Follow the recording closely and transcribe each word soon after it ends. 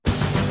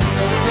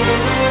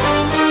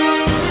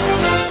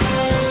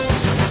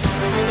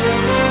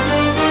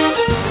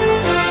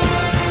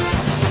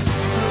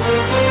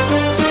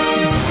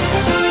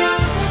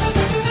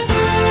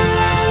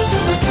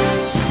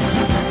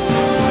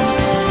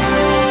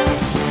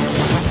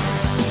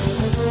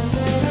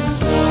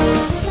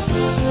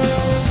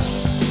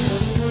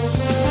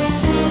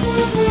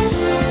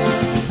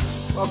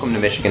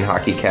Michigan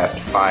Hockey Cast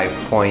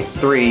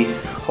 5.3.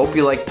 Hope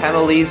you like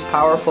penalties,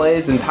 power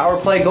plays, and power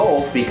play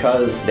goals,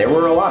 because there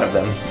were a lot of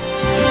them.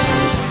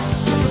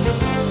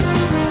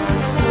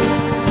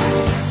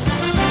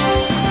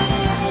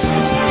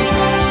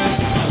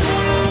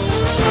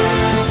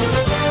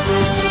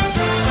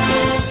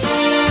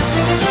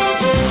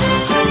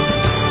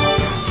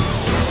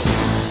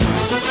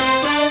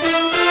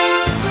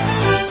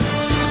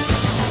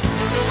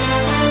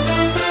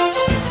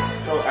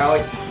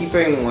 Alex,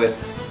 keeping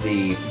with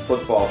the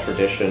football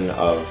tradition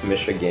of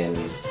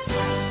Michigan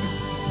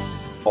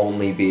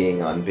only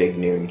being on Big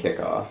Noon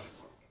kickoff,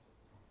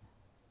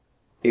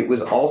 it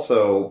was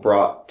also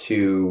brought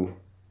to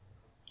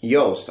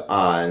Yost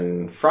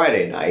on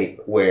Friday night,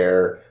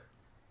 where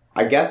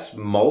I guess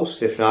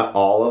most, if not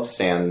all, of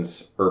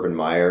Sans Urban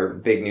Meyer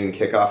Big Noon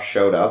kickoff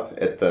showed up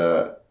at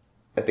the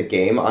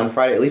game on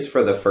Friday, at least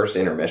for the first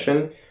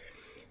intermission.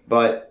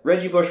 But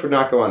Reggie Bush would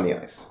not go on the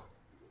ice,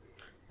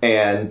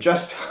 and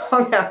just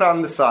hung out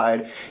on the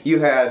side. You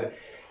had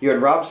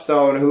Rob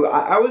Stone, who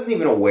I wasn't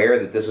even aware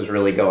that this was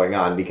really going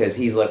on, because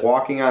he's like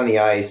walking on the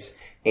ice,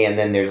 and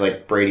then there's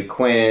like Brady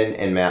Quinn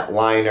and Matt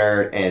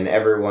Leinart, and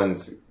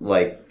everyone's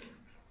like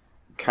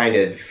kind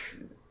of,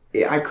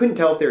 I couldn't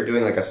tell if they were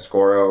doing like a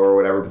scoro or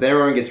whatever, but then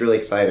everyone gets really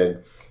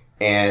excited,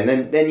 and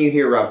then you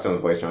hear Rob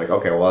Stone's voice, and you're like,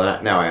 okay,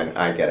 well now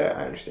I get it,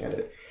 I understand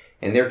it.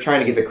 And they're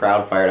trying to get the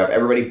crowd fired up.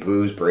 Everybody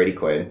boos Brady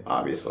Quinn,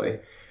 obviously.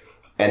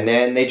 And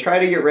then they try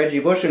to get Reggie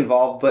Bush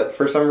involved, but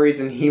for some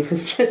reason he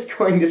was just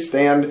going to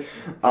stand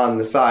on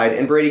the side.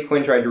 And Brady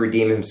Quinn tried to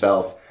redeem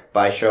himself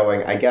by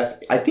showing, I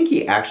think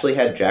he actually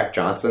had Jack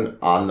Johnson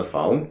on the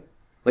phone.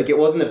 Like, it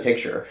wasn't a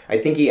picture. I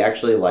think he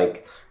actually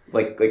like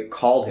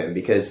called him,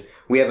 because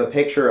we have a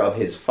picture of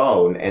his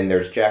phone and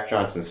there's Jack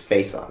Johnson's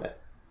face on it.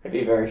 It'd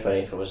be very funny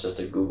if it was just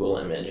a Google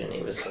image and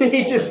he was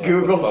he just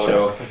Googled a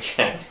photo of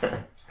Jack.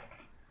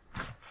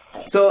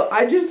 So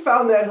I just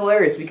found that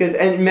hilarious,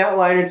 and Matt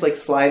Leinart's like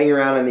sliding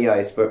around on the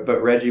ice, but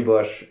Reggie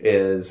Bush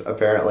is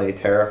apparently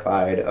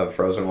terrified of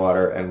frozen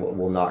water and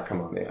will not come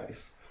on the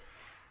ice.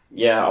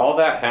 Yeah, all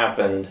that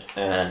happened,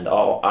 and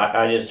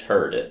I just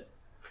heard it.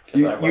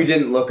 You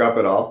didn't look up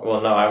at all?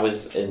 Well, no, I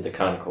was in the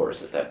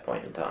concourse at that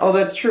point in time. Oh,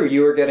 that's true.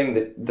 You were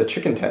getting the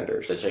chicken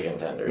tenders. The chicken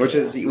tenders. Which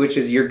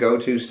is your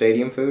go-to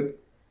stadium food?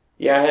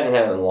 Yeah, I hadn't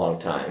had it in a long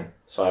time.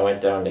 So I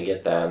went down to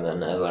get that, and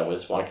then as I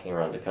was walking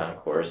around the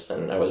concourse,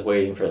 and I was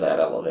waiting for that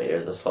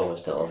elevator, the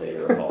slowest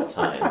elevator of all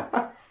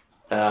time,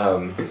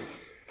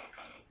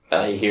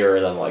 I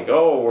hear them like,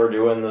 oh, we're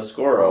doing the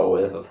Scoro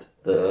with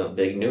the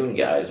Big Noon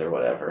guys or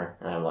whatever.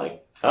 And I'm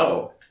like,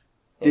 oh,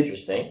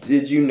 interesting.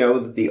 Did you know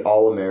that the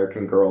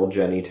All-American girl,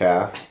 Jenny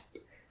Taft,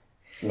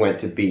 went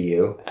to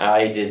BU?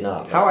 I did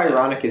not know. How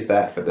ironic is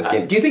that for this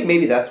game? Do you think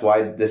maybe that's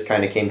why this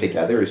kind of came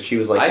together? Is she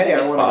was like, hey, I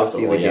want to go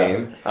see the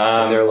game.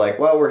 And they're like,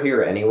 well, we're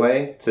here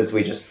anyway, since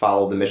we just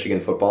followed the Michigan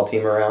football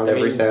team around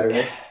every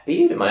Saturday.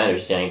 BU, to my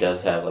understanding,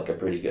 does have like a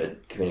pretty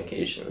good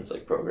communications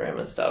program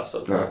and stuff, so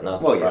it's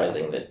not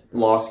surprising that...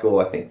 Law school,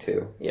 I think,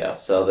 too. Yeah,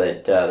 so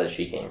that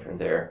she came from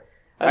there.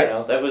 I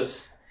don't know, that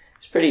was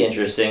pretty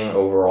interesting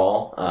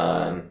overall.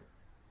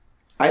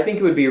 I think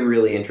it would be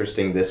really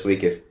interesting this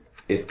week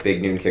if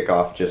Big Noon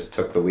Kickoff just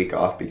took the week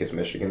off because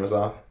Michigan was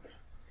off.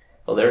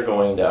 Well, they're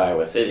going to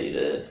Iowa City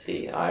to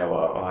see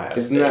Ohio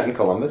Isn't that in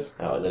Columbus?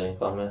 Oh, is it in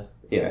Columbus?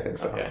 Yeah, I think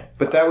so. Okay.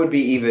 But that would be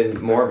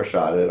even more of a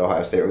shot at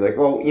Ohio State. We're like,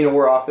 well,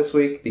 we're off this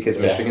week because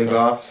Michigan's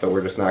off, so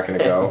we're just not going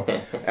to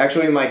go.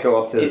 Actually, we might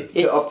go up to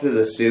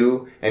the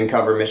Sioux and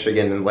cover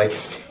Michigan and Lake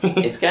State.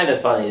 It's kind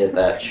of funny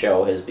that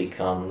show has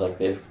become, like,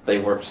 they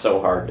worked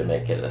so hard to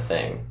make it a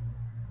thing,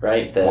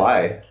 right?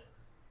 Why?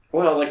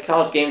 Well, like,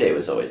 College Game Day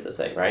was always the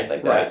thing, right?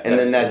 Like right, and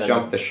then that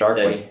jumped the shark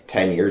like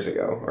 10 years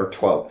ago, or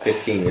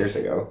 15 years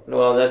ago.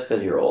 Well, that's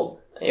because you're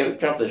old. It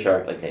jumped the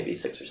shark like maybe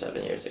 6 or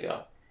 7 years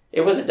ago.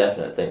 It was a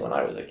definite thing when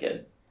I was a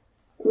kid.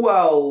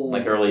 Well...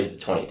 Like early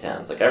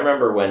 2010s. Like, I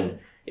remember when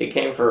it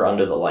came for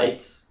Under the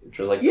Lights, which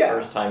was like the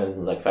first time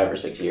in like 5 or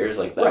 6 years,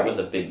 like that was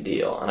a big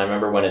deal. And I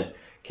remember when it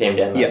came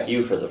to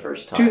MSU for the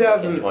first time,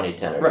 like in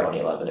 2010 or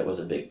 2011, it was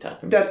a big time.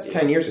 That's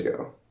 10 years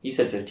ago. You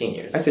said 15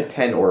 years ago. I said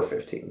 10 or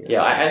 15 years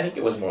ago. I think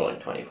it was more like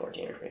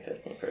 2014 or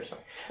 2015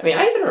 personally. I mean,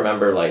 I even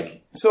remember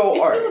like... So,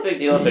 it's still a big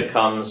deal if it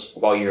comes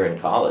while you're in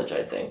college,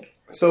 I think.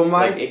 So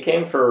it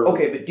came for...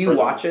 Okay, but do you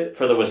watch it?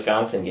 For the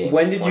Wisconsin game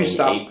when did you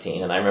stop?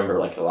 2018, and I remember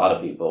like a lot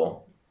of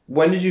people...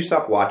 When did you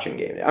stop watching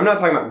Game Day? I'm not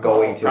talking about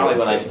going to... Probably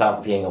when I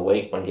stopped being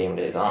awake when Game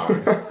Day's on.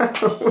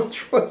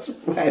 Which was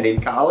when?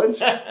 In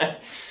college? I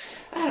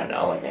don't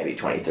know, like maybe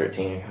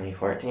 2013 or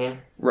 2014.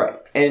 Right.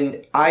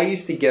 And I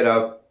used to get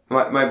up...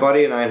 My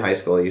buddy and I in high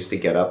school used to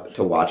get up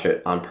to watch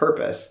it on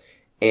purpose.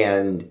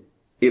 And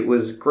it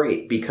was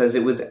great because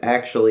it was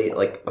actually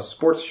like a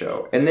sports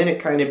show. And then it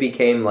kind of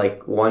became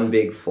like one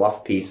big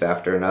fluff piece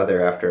after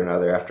another, after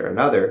another, after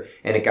another.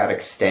 And it got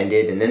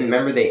extended. And then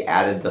remember they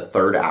added the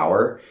third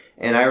hour.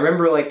 And I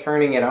remember like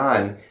turning it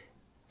on.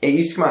 It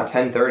used to come out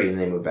at 10:30 and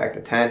then moved back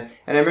to 10.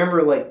 And I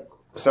remember like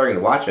starting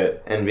to watch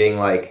it and being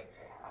like,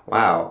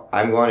 wow,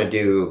 I'm going to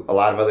do a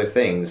lot of other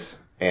things.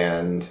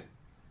 And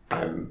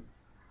I'm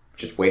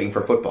just waiting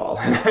for football.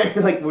 And I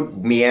like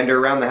would meander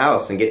around the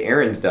house and get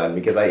errands done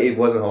because it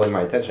wasn't holding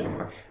my attention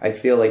anymore. I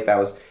feel like that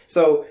was...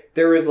 So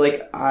there was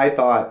like, I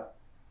thought,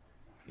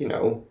 you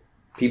know,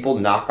 people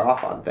knock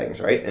off on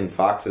things, right? And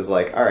Fox is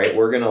like, all right,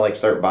 we're going to like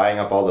start buying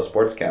up all the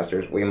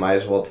sportscasters. We might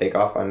as well take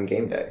off on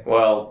game day.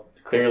 Well,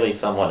 clearly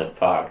someone at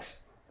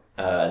Fox,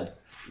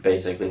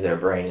 basically their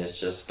brain is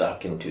just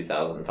stuck in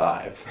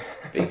 2005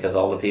 because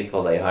all the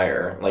people they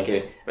hire, like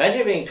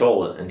imagine being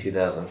told in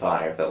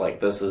 2005 that like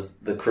this is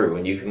the crew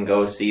and you can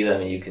go see them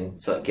and you can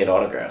get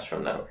autographs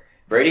from them.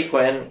 Brady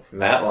Quinn,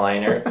 Matt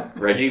Leinart,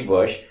 Reggie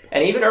Bush,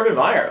 and even Urban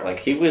Meyer.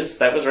 Like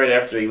that was right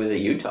after he was at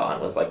Utah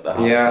and was like the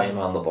hottest name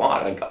on the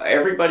block. Like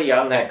everybody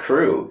on that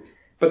crew.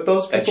 But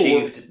those people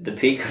achieved the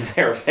peak of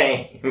their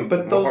fame,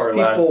 but those more or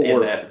less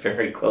in that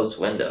very close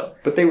window.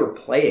 But they were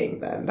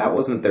playing then. That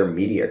wasn't their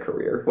media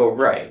career. Well,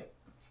 right.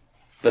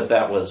 But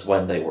that was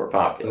when they were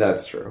popular.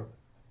 That's true.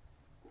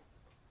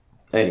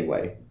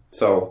 Anyway,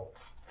 so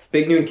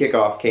Big Noon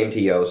Kickoff came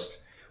to Yost,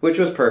 which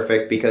was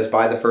perfect because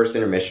by the first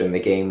intermission, the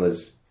game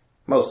was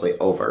mostly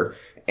over,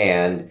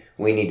 and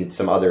we needed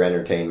some other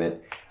entertainment.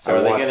 So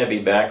are they going to be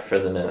back for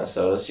the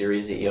Minnesota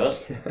series at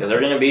Yost? Because they're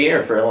going to be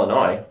here for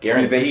Illinois.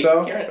 Guaranteed. You think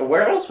so?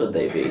 Where else would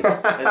they be?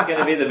 It's going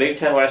to be the Big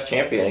Ten West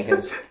champion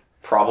against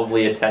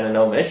probably a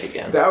 10-0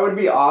 Michigan. That would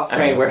be awesome.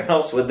 I mean, where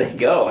else would they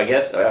go? I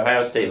guess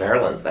Ohio State,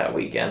 Maryland's that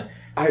weekend.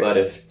 But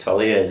if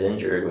Talia is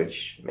injured,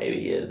 which maybe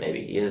he is,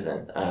 maybe he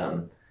isn't,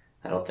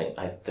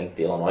 I think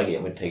the Illinois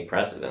game would take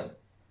precedent.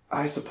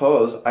 I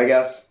suppose. I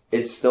guess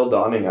it's still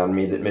dawning on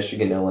me that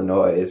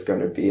Michigan-Illinois is going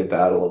to be a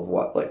battle of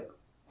what, like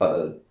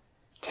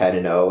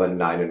 10-0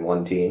 and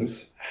 9-1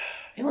 teams?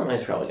 Illinois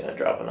is probably going to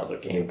drop another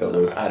game.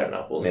 I don't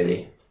know. We'll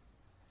see.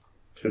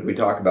 Should we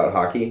talk about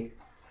hockey?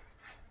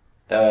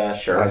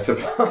 Sure. I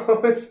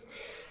suppose.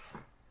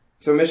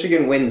 So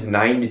Michigan wins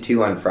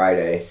 9-2 on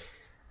Friday.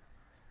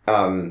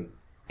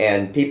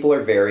 And people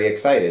are very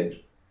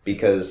excited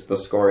because the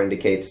score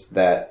indicates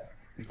that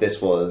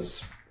this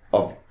was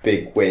a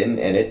big win,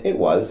 and it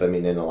was. I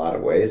mean, in a lot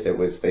of ways,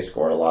 they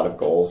scored a lot of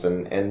goals,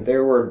 and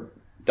there were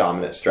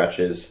dominant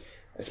stretches,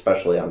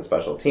 especially on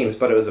special teams,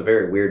 but it was a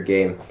very weird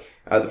game.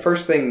 The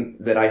first thing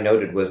that I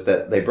noted was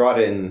that they brought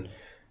in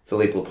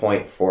Philippe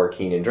Lapointe for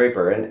Keenan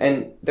Draper,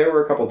 and there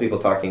were a couple people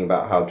talking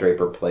about how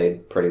Draper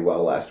played pretty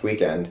well last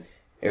weekend.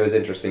 It was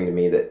interesting to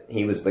me that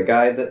he was the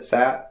guy that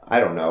sat. I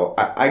don't know.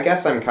 I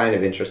guess I'm kind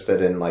of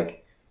interested in,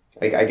 like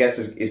I guess,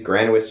 is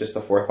Granowitz just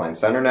a fourth-line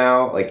center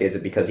now? Like, is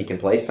it because he can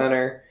play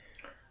center?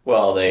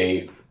 Well,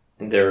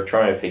 they're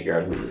trying to figure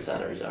out who the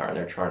centers are, and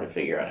they're trying to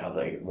figure out how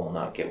they will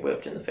not get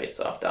whipped in the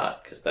face-off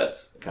dot, because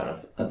that's kind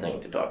of a thing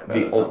to talk about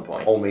at some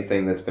point. The only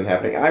thing that's been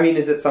happening. I mean,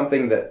 is it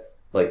something that,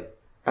 like,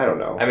 I don't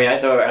know. I mean,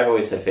 I've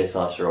always said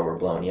face-offs are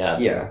overblown,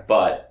 yes. Yeah.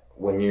 But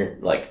when you're,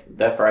 like,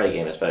 that Friday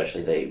game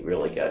especially, they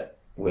really got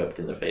whipped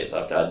in the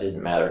face-off dot. It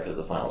didn't matter because of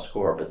the final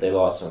score, but they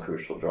lost some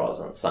crucial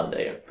draws on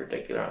Sunday, in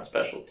particular on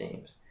special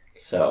teams.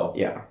 So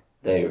yeah,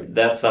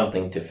 that's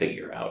something to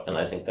figure out, and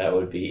I think that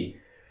would be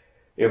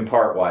in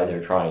part why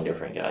they're trying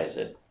different guys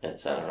at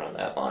center on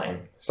that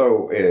line.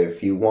 So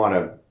if you want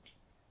to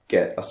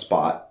get a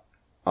spot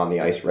on the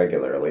ice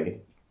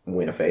regularly,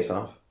 win a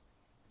face-off.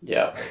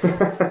 Yeah.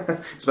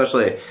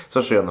 especially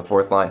on the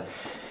fourth line.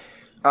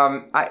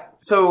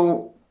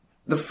 So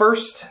the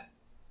first,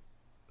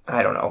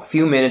 I don't know,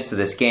 few minutes of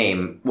this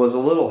game was a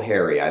little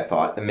hairy, I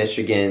thought. The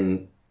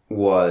Michigan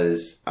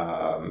was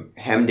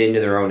hemmed into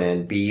their own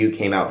end. BU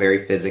came out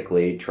very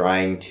physically,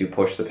 trying to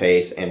push the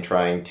pace and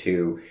trying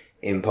to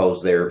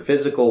impose their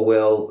physical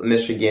will.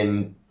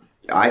 Michigan,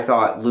 I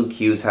thought Luke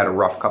Hughes had a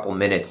rough couple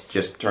minutes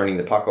just turning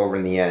the puck over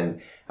in the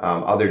end.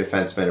 Other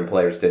defensemen and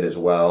players did as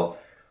well.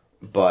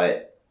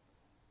 But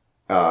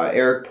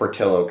Eric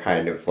Portillo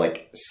kind of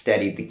like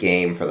steadied the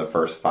game for the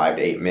first 5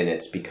 to 8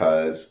 minutes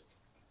because,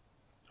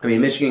 I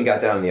mean, Michigan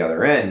got down on the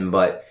other end,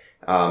 but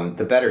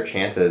the better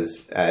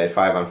chances at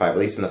 5-on-5, at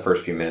least in the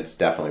first few minutes,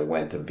 definitely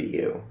went to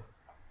BU.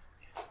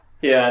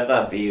 Yeah, I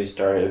thought BU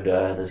started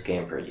this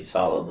game pretty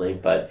solidly,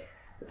 but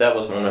that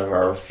was one of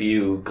our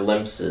few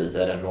glimpses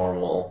at a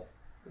normal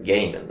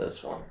game in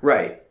this one.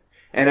 Right.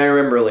 And I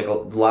remember like a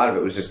lot of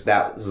it was just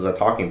that was a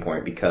talking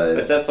point because...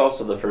 But that's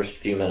also the first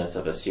few minutes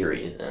of a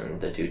series, and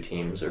the two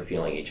teams are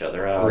feeling each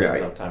other out. Right. And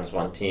sometimes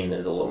one team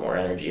is a little more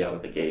energy out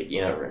of the gate.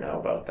 You never know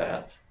about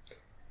that.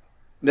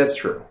 That's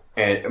true.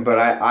 But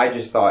I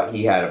just thought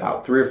he had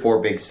about 3 or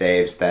 4 big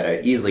saves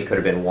that easily could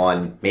have been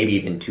 1, maybe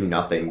even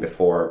 2-0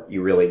 before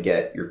you really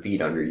get your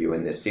feet under you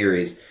in this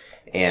series.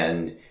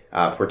 And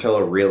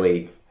Portillo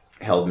really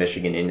held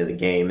Michigan into the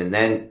game. And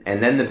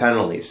then the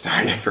penalties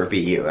started for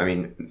BU. I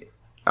mean,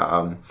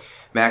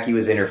 Mackey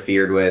was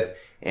interfered with,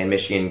 and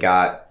Michigan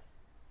got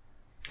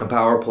a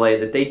power play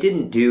that they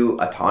didn't do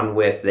a ton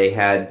with. They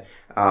had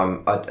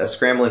a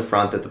scramble in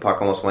front that the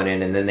puck almost went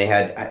in, and then they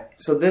had... I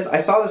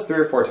saw this 3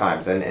 or 4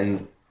 times,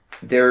 and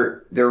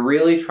they're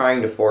really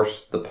trying to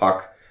force the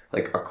puck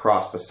like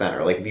across the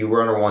center. Like if you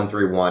run a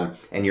 1-3-1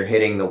 and you're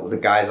hitting the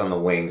guys on the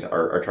wings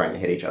are trying to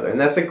hit each other. And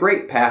that's a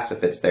great pass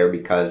if it's there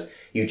because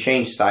you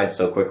change sides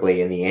so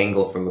quickly and the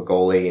angle from the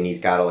goalie and he's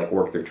got to like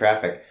work through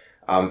traffic.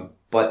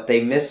 But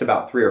they missed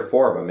about 3 or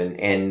 4 of them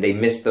and they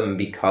missed them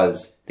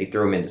because they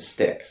threw them into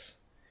sticks.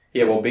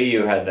 Yeah, well,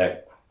 BU had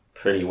that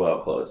pretty well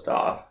closed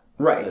off.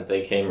 Right.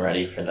 They came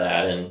ready for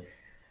that, and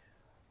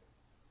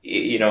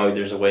you know,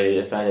 there's a way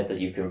to defend it that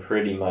you can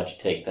pretty much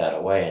take that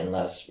away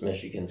unless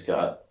Michigan's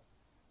got,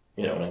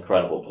 you know, an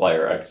incredible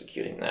player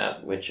executing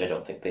that, which I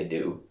don't think they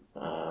do.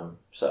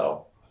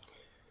 So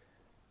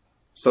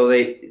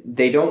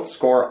they don't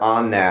score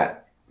on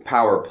that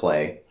power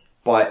play,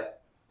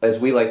 but as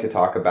we like to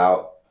talk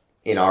about,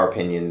 in our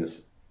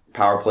opinions,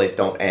 power plays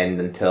don't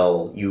end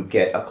until you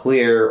get a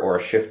clear or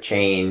a shift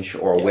change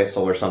or a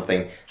whistle or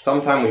something.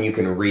 Sometime when you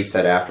can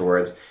reset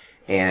afterwards.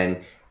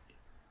 And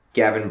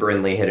Gavin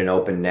Brindley hit an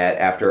open net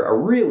after a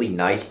really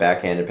nice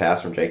backhanded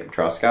pass from Jacob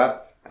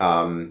Truscott.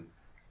 And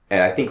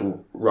I think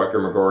Rutger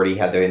McGorty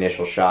had the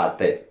initial shot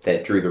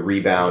that drew the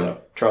rebound. Yeah.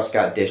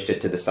 Truscott dished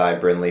it to the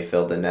side. Brindley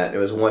filled the net. It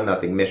was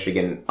 1-0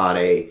 Michigan on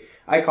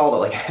I called it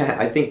like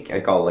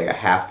a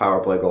half power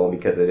play goal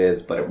because it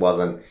is, but it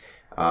wasn't.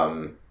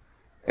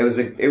 It was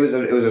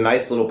a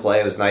nice little play.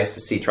 It was nice to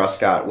see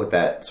Truscott with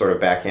that sort of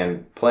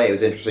backhand play. It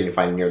was interesting to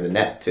find near the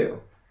net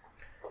too.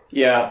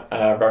 Yeah,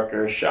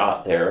 Rutger's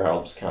shot there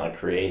helps kind of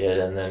create it,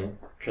 and then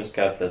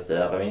Truscott sets it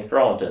up. I mean, for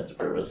all intents and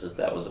purposes,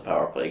 that was a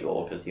power play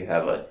goal because you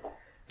have a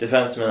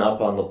defenseman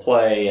up on the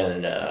play,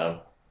 and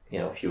you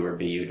know, fewer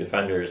BU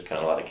defenders, kind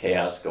of a lot of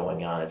chaos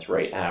going on. It's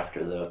right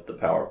after the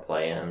power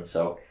play ends,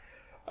 so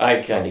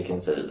I kind of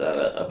consider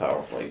that a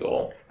power play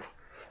goal.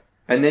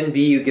 And then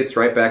BU gets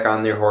right back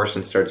on their horse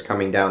and starts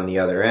coming down the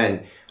other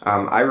end.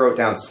 I wrote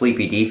down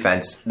sleepy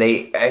defense.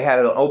 I had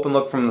an open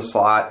look from the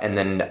slot and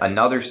then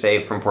another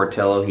save from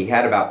Portillo. He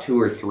had about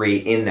 2 or 3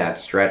 in that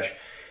stretch.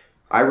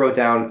 I wrote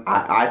down,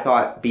 I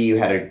thought BU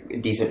had a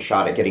decent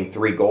shot at getting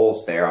 3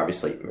 goals there.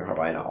 Obviously,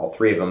 probably not all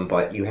 3 of them,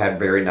 but you had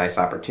very nice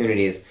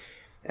opportunities.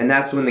 And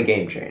that's when the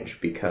game changed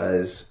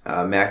because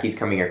Mackey's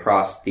coming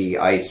across the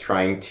ice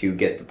trying to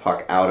get the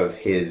puck out of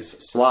his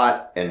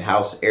slot and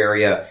house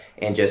area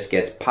and just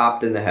gets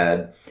popped in the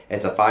head.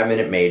 It's a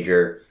 5-minute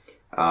major.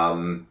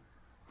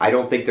 I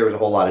don't think there was a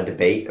whole lot of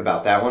debate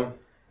about that one.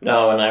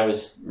 No, and I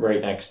was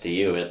right next to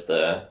you at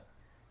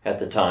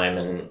the time,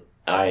 and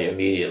I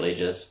immediately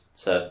just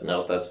said,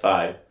 no, that's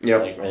 5.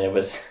 Yep. Like, it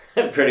was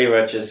pretty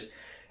much as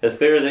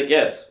clear as it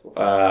gets.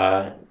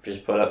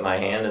 Just put up my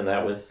hand, and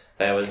that was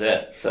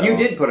it. So you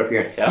did put up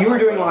your hand. Yeah, you were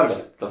doing a lot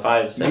of the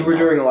 5 signal. You were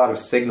doing a lot of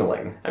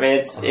signaling. I mean,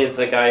 it's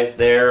the guy's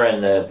there,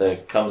 and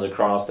the comes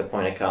across. The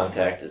point of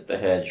contact is the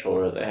head,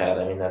 shoulder of the head.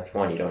 I mean, that's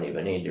one you don't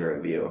even need to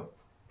review.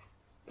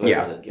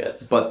 Yeah, as it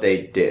gets. But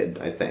they did,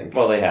 I think.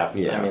 Well, they have.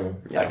 Yeah. I mean,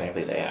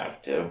 technically they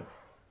have to.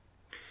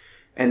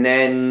 And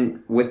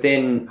then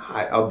within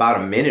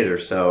about a minute or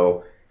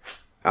so,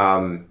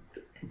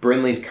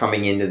 Brindley's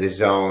coming into the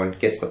zone,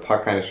 gets the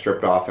puck kind of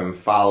stripped off him,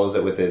 follows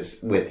it with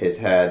his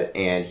head,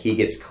 and he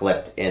gets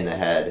clipped in the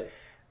head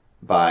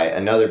by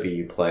another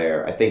BU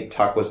player. I think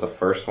Tuck was the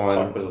first one.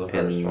 Tuck was the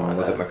first one.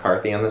 Was it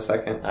McCarthy on the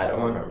second? I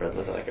don't remember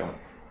the second one.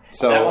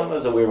 So that one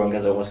was a weird one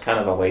because it was kind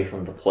of away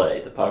from the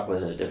play. The puck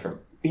was in a different...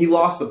 He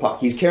lost the puck.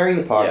 He's carrying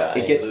the puck. Yeah,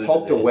 it gets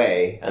poked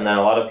away. And then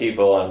a lot of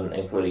people,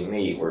 including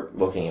me, were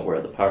looking at where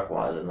the puck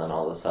was, and then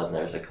all of a sudden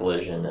there's a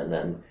collision, and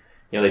then...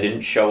 You know, they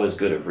didn't show as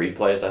good of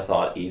replays, I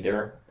thought,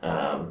 either.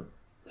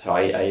 So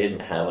I didn't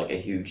have, like, a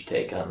huge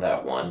take on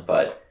that one.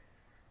 But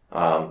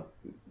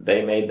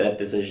they made that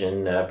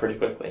decision pretty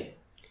quickly.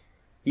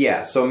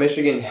 Yeah, so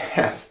Michigan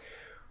has,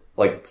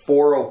 like,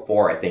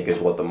 4:04, I think, is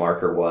what the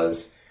marker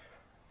was,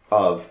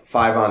 of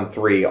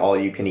 5-on-3, all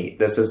you can eat.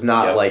 This is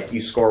not like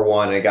you score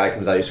one and a guy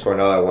comes out, you score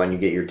another one, you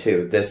get your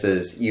 2. This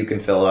is, you can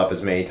fill it up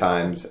as many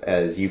times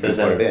as you can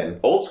put it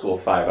in. Old school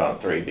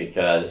 5-on-3,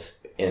 because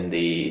in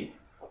the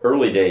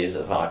early days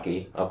of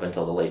hockey, up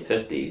until the late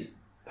 50s,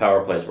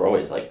 power plays were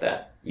always like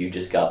that. You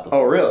just got the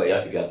full, really?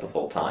 Yeah, you got the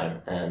full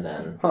time, and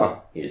then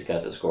you just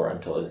got to score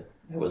until it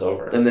was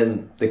over. And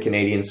then the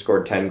Canadians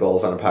scored 10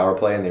 goals on a power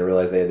play, and they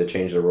realized they had to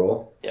change the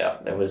rule? Yeah,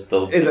 it was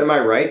the... Am I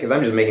right? Because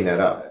I'm just making that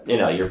up. You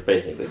know, you're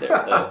basically there.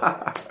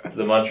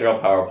 The Montreal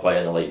power play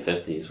in the late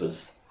 50s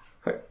was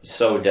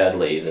so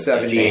deadly that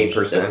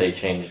 78%. They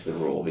changed the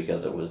rule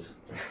because it was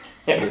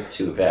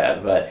too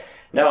bad, but...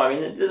 No, I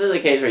mean, this is a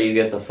case where you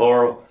get the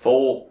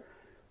full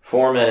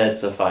 4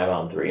 minutes of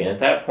 5-on-3, and at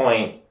that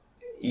point,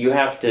 you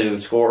have to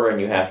score and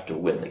you have to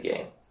win the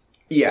game.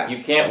 Yeah.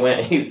 You can't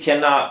win. You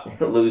cannot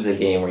lose a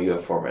game where you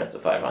have 4 minutes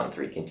of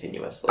 5-on-3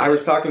 continuously. I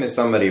was talking to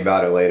somebody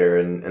about it later,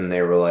 and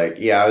they were like,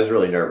 "Yeah, I was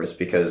really nervous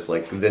because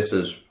like this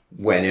is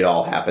when it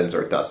all happens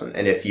or it doesn't,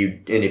 and if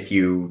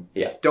you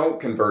don't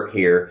convert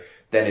here."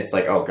 Then it's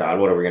like, oh God,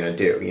 what are we going to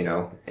do, you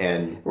know?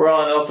 And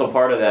also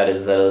part of that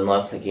is that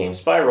unless the game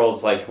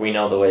spirals, like we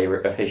know the way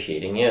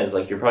officiating is,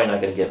 like you're probably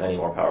not going to get many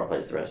more power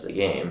plays the rest of the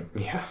game.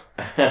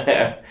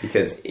 Yeah.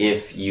 Because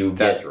if you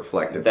that's get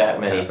reflective that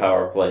many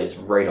power plays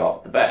right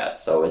off the bat.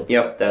 So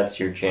it's that's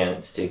your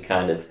chance to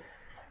kind of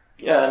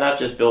Yeah, not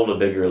just build a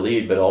bigger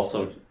lead, but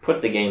also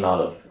put the game out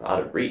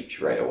of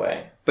reach right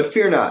away. But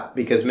fear not,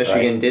 because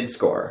Michigan did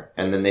score,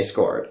 and then they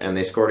scored, and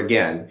they scored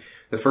again.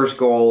 The first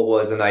goal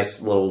was a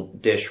nice little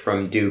dish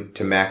from Duke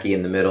to Mackey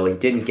in the middle. He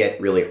didn't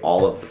get really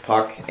all of the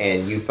puck,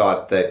 and you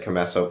thought that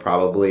Comesso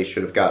probably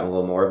should have gotten a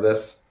little more of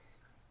this?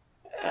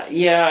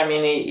 Yeah, I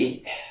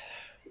mean,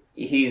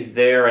 he's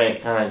there, and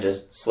it kind of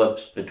just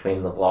slips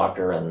between the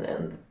blocker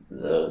and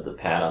the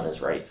pad on his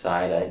right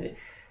side.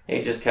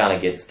 It just kind of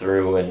gets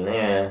through, and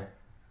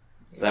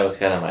that was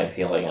kind of my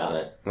feeling on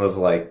it. It was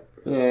like...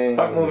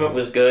 Puck movement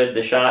was good.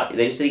 The shot,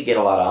 they just didn't get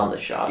a lot on the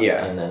shot.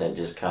 Yeah. And then it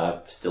just kind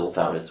of still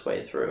found its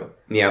way through.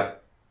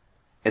 Yep.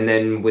 And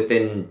then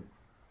within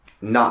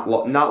not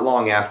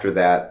long after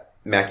that,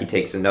 Mackey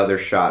takes another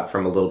shot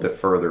from a little bit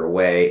further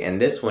away,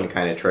 and this one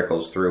kind of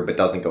trickles through but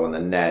doesn't go in the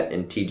net,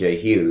 and TJ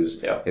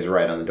Hughes is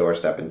right on the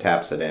doorstep and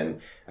taps it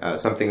in.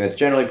 Something that's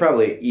generally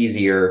probably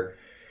easier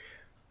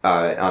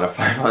on a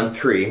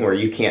 5-on-3 where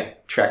you can't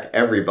check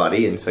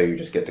everybody, and so you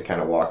just get to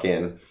kind of walk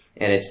in.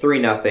 And it's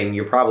 3-0.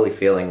 You're probably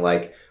feeling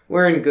like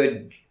we're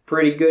in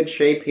pretty good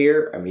shape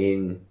here. I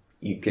mean,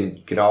 you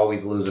can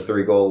always lose a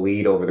 3-goal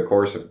lead over the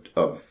course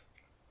of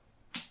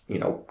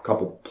a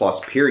couple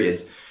plus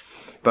periods.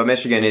 But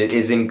Michigan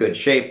is in good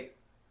shape.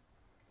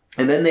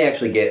 And then they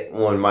actually get,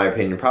 one, in my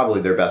opinion,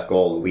 probably their best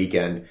goal of the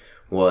weekend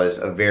was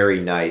a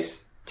very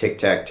nice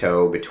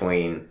tic-tac-toe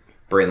between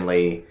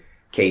Brindley,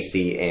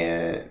 Casey,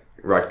 and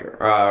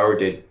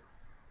Rutger.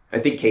 I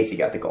think Casey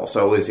got the goal.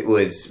 So it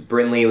was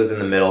Brindley was in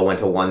the middle, went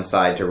to one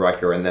side to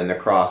Rutger, and then the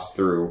cross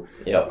through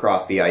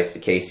across the ice to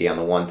Casey on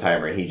the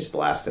one-timer, and he just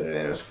blasted it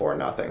in. It was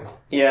 4-0.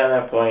 Yeah, at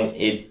that point,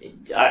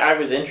 I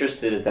was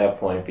interested at that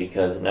point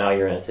because now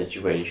you're in a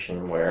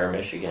situation where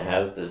Michigan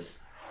has this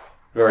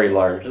very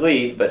large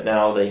lead, but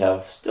now they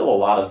have still a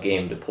lot of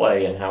game to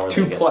play, and how are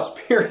 2+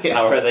 periods?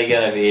 How are they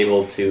going to be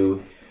able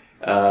to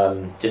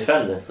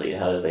defend this lead?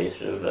 How do they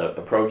sort of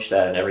approach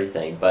that and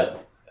everything?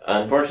 But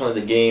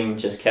unfortunately, the game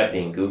just kept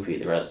being goofy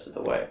the rest of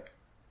the way.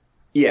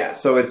 Yeah,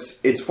 so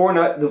it's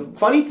 4-0. The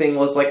funny thing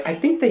was, I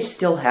think they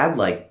still had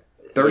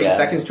 30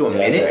 seconds to a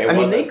minute. I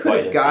mean, they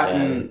could have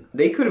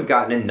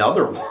gotten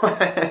another one.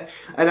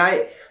 and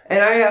I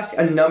asked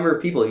a number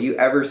of people, have you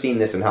ever seen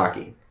this in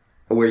hockey,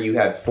 where you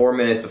had 4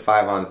 minutes of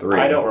 5-on-3?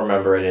 I don't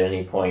remember it at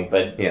any point,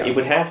 but it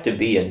would have to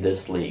be in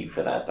this league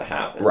for that to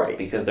happen, right?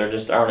 Because there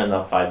just aren't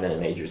enough 5-minute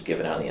majors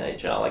given out in the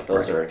NHL.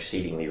 Those are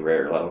exceedingly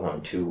rare, let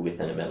alone 2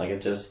 within a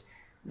minute.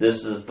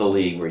 This is the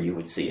league where you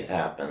would see it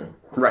happen.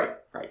 Right.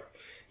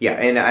 Yeah,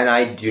 and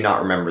I do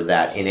not remember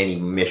that in any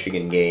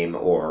Michigan game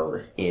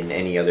or in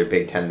any other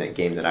Big Ten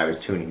game that I was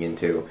tuning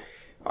into.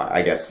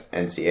 I guess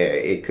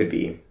NCAA, it could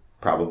be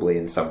probably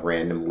in some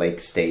random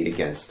Lake State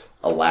against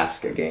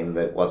Alaska game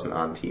that wasn't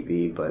on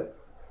TV. But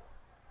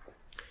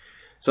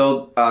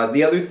so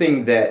the other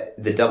thing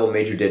that the double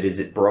major did is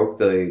it broke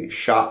the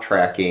shot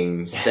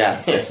tracking stats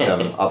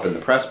system up in the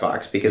press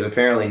box, because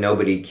apparently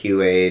nobody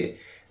QA'd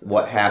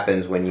what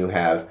happens when you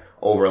have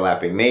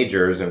overlapping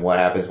majors and what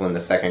happens when the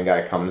second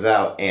guy comes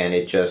out, and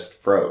it just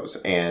froze.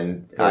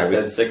 And I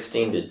said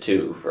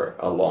 16-2 for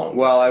a long time.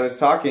 Well, I was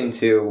talking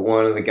to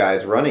one of the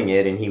guys running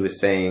it, and he was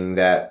saying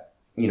that,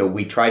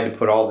 we tried to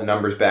put all the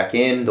numbers back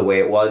in the way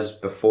it was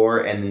before,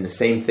 and then the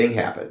same thing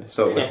happened.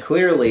 So it was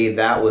clearly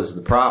that was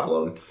the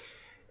problem.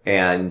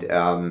 And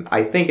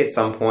I think at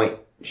some point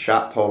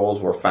shot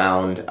totals were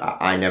found.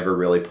 I never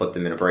really put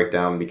them in a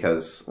breakdown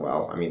because,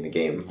 the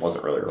game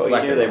wasn't really reflected.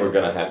 Well, you knew they were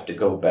going to have to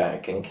go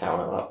back and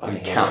count them up by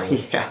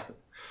hand. Yeah.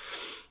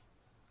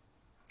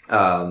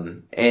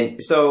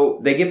 And so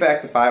they get back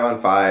to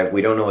 5-on-5.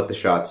 We don't know what the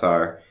shots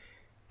are.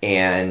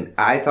 And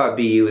I thought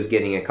BU was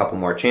getting a couple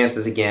more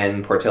chances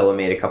again. Portillo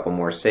made a couple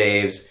more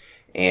saves.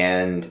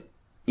 And,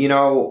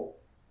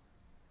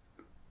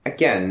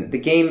 again, the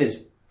game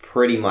is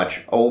pretty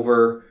much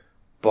over,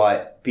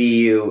 but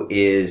BU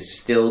is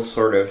still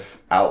sort of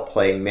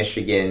outplaying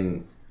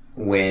Michigan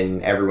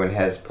when everyone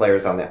has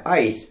players on the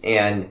ice.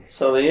 And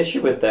so the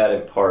issue with that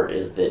in part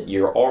is that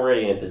you're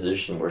already in a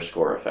position where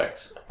score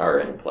effects are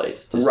in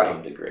place to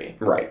some degree.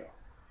 Right.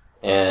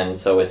 And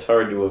so it's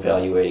hard to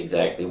evaluate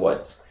exactly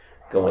what's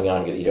going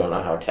on because you don't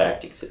know how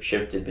tactics have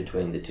shifted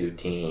between the two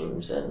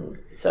teams and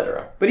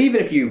etc. But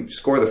even if you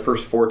score the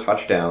first 4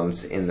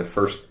 touchdowns in the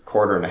first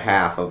quarter and a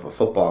half of a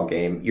football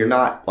game, you're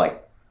not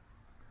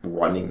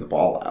running the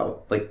ball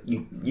out.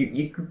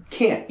 You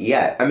can't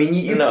yet. I mean,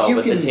 you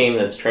but the team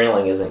that's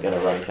trailing isn't going to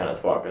run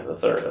Kenneth Walker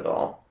III at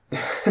all.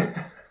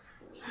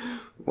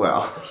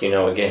 Well, if you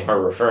know what game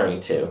we're referring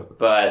to,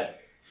 but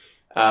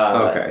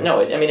okay. No,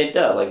 it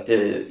does.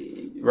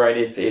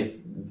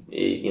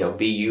 If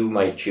BU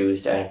might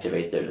choose to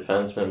activate their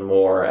defensemen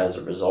more as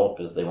a result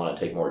because they want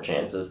to take more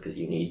chances because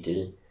you need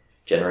to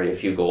generate a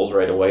few goals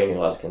right away and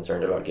you're less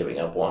concerned about giving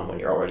up one when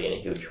you're already in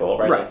a huge hole,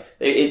 right?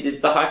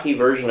 It's the hockey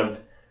version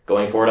of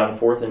going for it on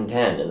 4th and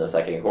 10 in the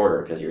second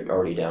quarter because you're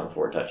already down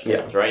 4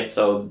 touchdowns, right?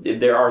 So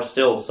there are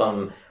still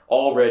some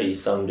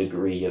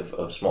degree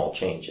of small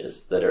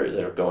changes that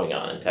are going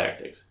on in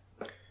tactics.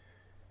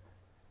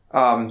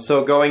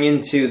 So going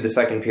into the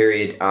second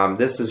period,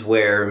 this is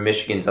where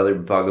Michigan's other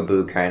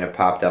bugaboo kind of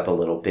popped up a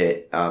little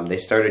bit. They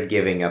started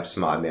giving up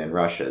some odd man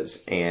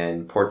rushes,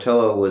 and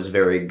Portillo was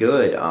very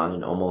good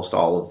on almost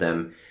all of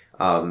them.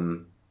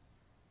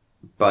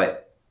 But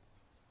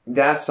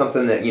that's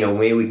something that,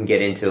 maybe we can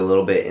get into a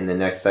little bit in the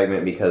next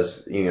segment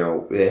because,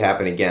 it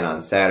happened again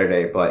on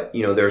Saturday. But,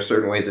 there are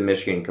certain ways that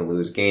Michigan can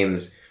lose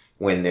games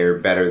when they're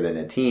better than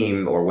a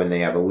team or when they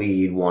have a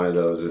lead. One of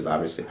those is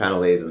obviously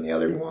penalties, and the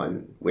other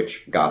one,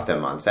 which got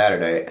them on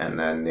Saturday, and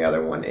then the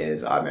other one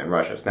is odd man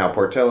rushes. Now,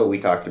 Portillo, we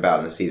talked about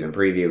in the season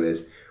preview,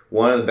 is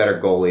one of the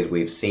better goalies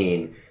we've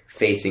seen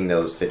facing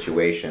those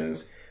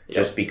situations,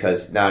 just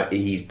because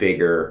he's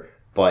bigger,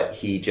 but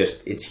he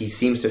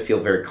seems to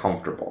feel very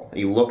comfortable.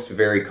 He looks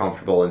very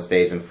comfortable and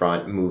stays in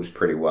front, moves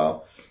pretty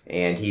well,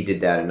 and he did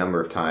that a number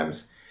of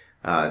times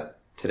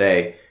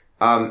today.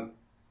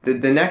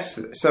 The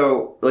next,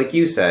 so like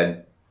you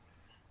said,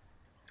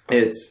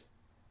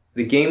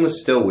 the game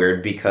was still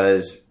weird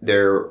because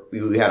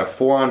we had a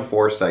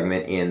 4-on-4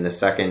 segment in the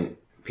second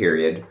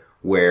period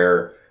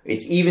where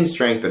it's even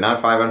strength but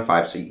not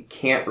 5-on-5, so you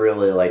can't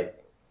really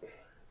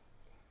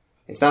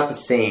it's not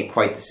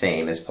quite the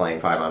same as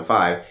playing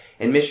 5-on-5.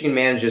 And Michigan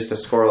manages to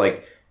score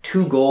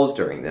 2 goals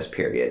during this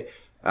period.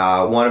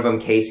 One of them,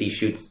 Casey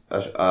shoots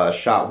a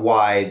shot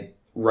wide,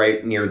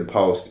 right near the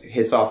post,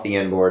 hits off the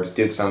end boards,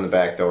 Duke's on the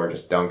back door,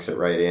 just dunks it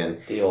right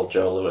in. The old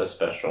Joe Louis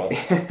special.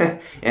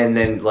 And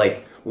then,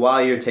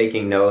 while you're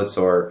taking notes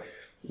or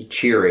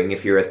cheering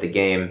if you're at the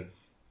game,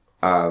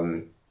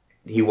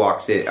 he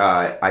walks in.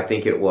 I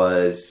think it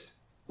was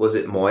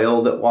it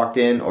Moyle that walked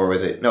in, or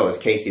was it? No, it was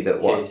Casey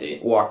that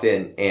walked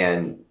in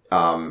and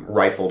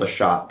rifled a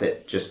shot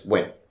that just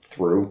went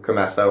through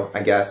Comesso,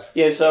 I guess.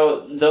 Yeah,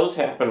 so those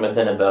happen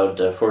within about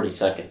 40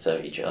 seconds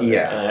of each other.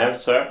 Yeah. And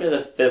so after the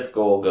fifth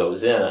goal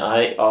goes in,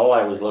 all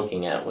I was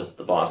looking at was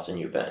the Boston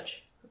U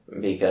bench.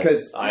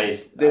 Because I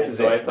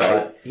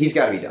thought, he's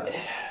got to be done.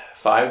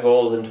 5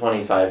 goals in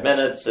 25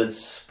 minutes,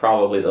 it's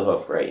probably the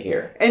hook right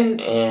here. And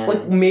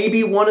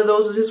maybe one of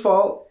those is his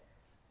fault.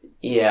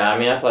 Yeah, I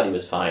mean, I thought he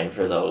was fine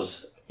for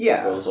those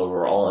goals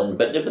overall.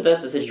 But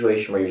that's a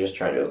situation where you're just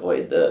trying to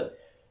avoid the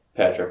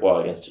Patrick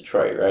Waugh against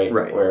Detroit, right?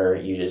 Right. Where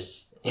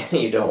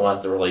you don't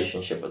want the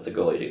relationship with the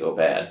goalie to go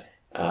bad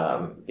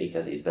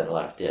because he's been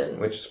left in.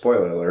 Which,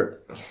 spoiler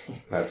alert,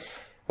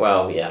 that's...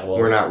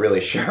 we're not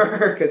really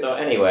sure. So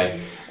anyway,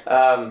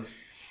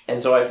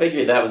 and so I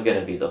figured that was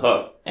going to be the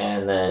hook,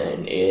 and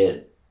then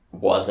it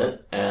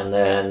wasn't, and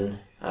then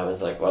I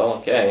was like, well,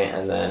 okay,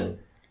 and then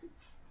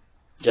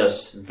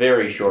just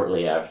very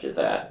shortly after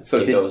that,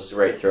 it goes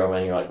right through him,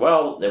 and you're like,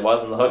 well, it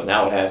wasn't the hook,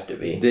 now it has to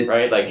be,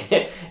 right?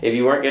 If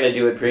you weren't going to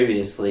do it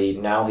previously,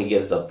 now he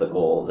gives up the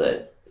goal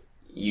that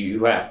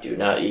you have to,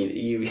 not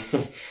you.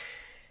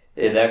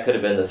 That could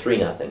have been the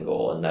 3-0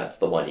 goal, and that's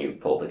the one you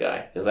pulled the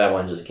guy, because that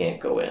one just can't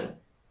go in.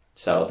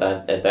 So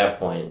that at that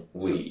point,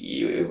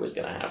 it was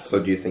going to happen.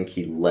 So do you think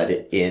he let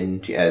it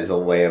in as a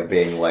way of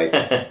being like,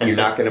 you're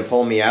not going to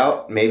pull me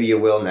out? Maybe you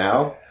will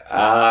now?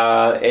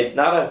 It's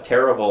not a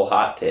terrible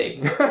hot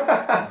take,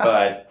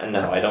 but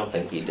no, I don't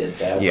think he did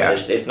that. Yeah.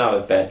 But it's not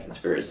a bad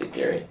conspiracy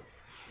theory.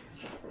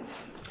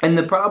 And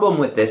the problem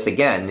with this,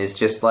 again, is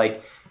just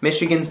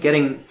Michigan's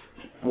getting,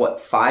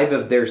 5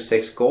 of their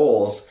 6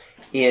 goals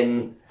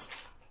in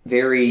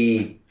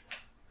very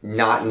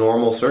not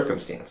normal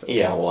circumstances.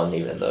 Yeah, well, and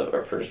even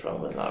our first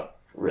one was not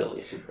really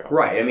super normal.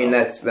 Right, I mean,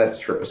 that's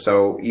true.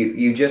 So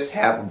you just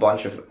have a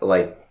bunch of,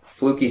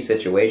 fluky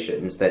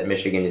situations that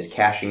Michigan is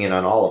cashing in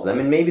on all of them,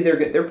 and maybe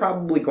they're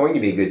probably going to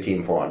be a good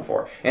team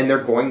 4-on-4, and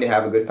they're going to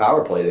have a good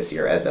power play this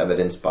year, as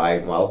evidenced by,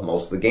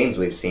 most of the games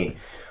we've seen.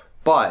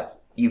 But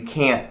you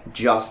can't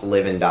just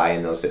live and die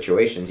in those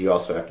situations. You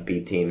also have to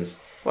beat teams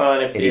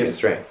at even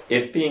strength.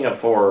 If being a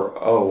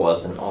 4-0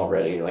 wasn't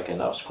already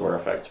enough score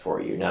effects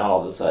for you, now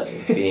all of a sudden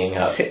being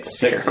up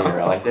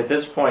 6-0, at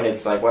this point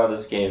it's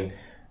this game,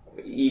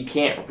 you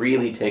can't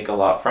really take a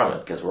lot from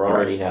it because we're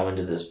already now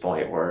into this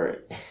point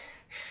where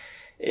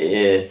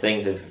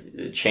things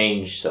have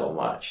changed so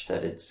much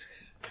that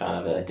it's kind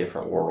of a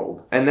different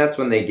world. And that's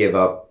when they give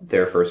up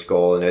their first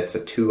goal, and it's a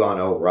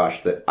 2-on-0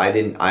 rush that I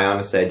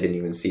honestly didn't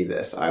even see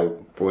this. I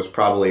was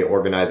probably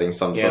organizing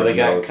some sort of they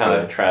got kind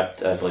of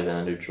trapped, I believe, in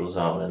the neutral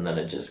zone, and then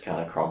it just kind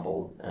of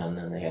crumbled, and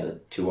then they had a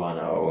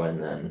 2-on-0,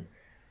 and then,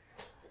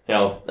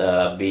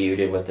 BU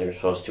did what they were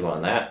supposed to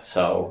on that,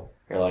 so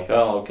you're like,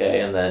 oh,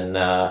 okay, and then...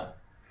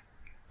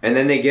 And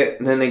then they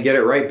get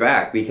it right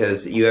back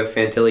because you have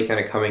Fantilli kind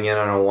of coming in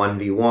on a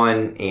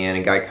 1v1 and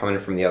a guy coming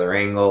from the other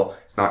angle.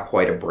 It's not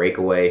quite a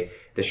breakaway.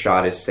 The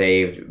shot is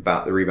saved.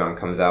 The rebound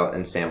comes out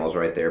and Samuel's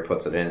right there,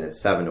 puts it in. It's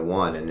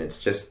 7-1, and it's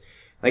just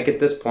at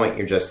this point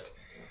you're just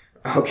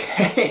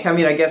okay. I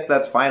mean, I guess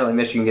that's finally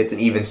Michigan gets an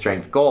even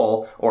strength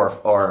goal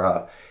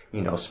or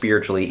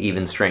spiritually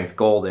even strength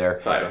goal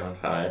there.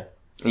 5-on-5.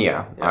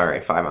 Yeah. All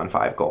right,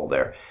 5-on-5 goal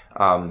there.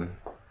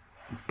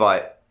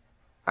 But.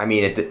 I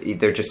mean,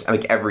 they're just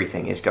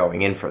everything is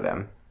going in for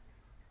them.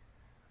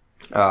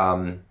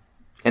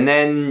 And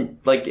then,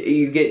 like,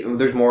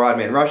 there's more odd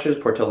man rushes,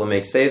 Portillo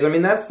makes saves. I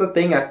mean, that's the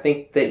thing I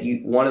think that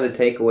one of the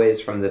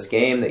takeaways from this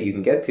game that you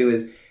can get to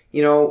is,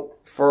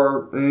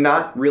 for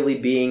not really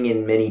being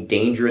in many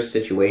dangerous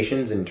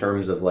situations in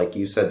terms of, like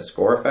you said,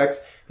 score effects,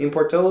 I mean,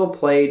 Portillo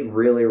played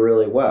really,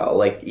 really well.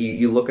 Like,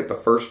 you look at the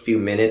first few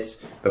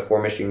minutes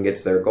before Michigan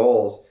gets their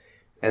goals,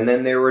 and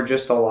then there were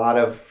just a lot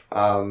of,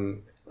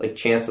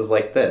 chances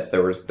like this.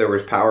 There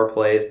was power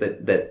plays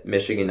that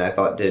Michigan, I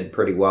thought, did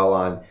pretty well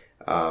on.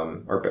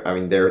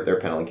 Their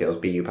penalty kills,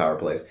 BU power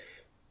plays.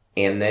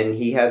 And then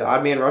he had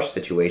odd man rush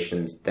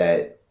situations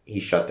that he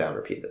shut down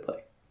repeatedly.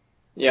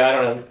 Yeah, I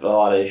don't have a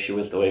lot of issue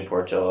with the way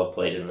Portillo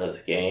played in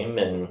this game.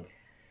 And,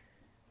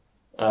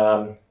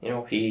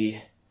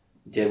 he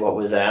did what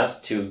was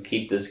asked to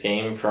keep this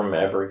game from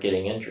ever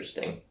getting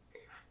interesting.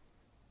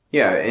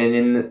 Yeah,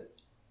 and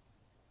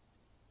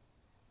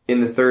in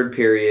the third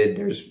period,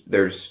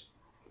 there's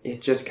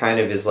it just kind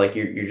of is like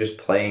you're just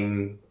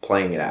playing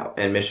it out.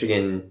 And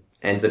Michigan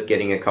ends up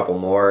getting a couple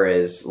more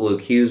as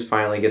Luke Hughes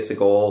finally gets a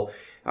goal.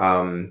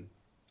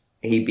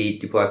 He beat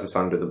Duplessis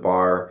under the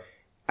bar.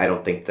 I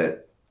don't think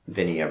that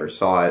Vinny ever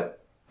saw it.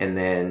 And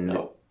then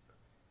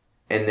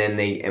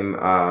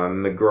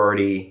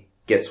McGroarty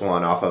gets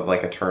one off of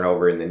like a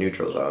turnover in the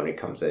neutral zone. He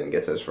comes in and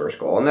gets his first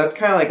goal. And that's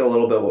kind of like a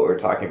little bit what we were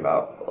talking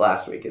about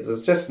last week. Is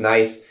it's just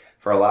nice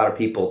for a lot of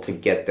people to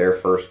get their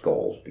first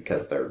goals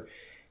because they're,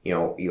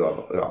 you have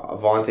a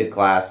vaunted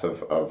class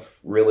of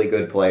really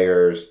good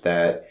players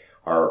that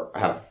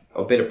have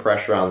a bit of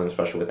pressure on them,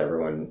 especially with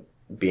everyone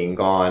being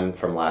gone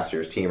from last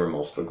year's team or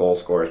most of the goal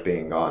scorers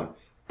being gone,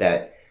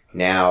 that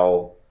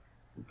now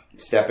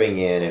stepping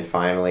in and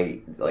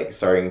finally like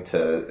starting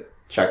to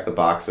check the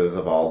boxes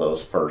of all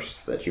those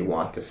firsts that you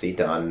want to see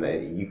done,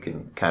 that you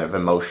can kind of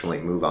emotionally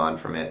move on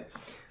from it.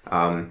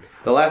 The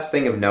last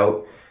thing of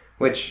note,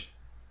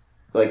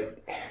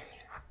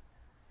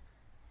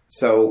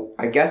 so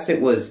I guess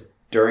it was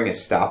during a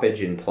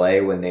stoppage in play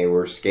when they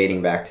were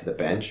skating back to the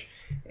bench,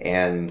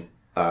 and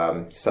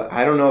so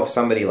I don't know if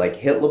somebody like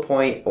hit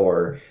Lapointe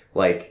or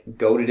like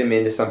goaded him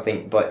into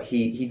something, but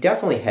he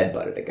definitely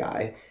headbutted a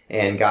guy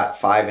and got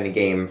 5 in a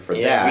game for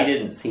that. Yeah, we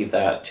didn't see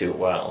that too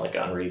well, like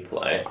on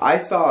replay. I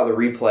saw the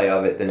replay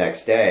of it the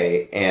next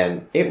day,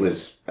 and it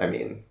was a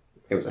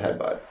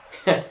headbutt.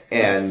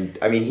 And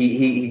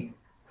he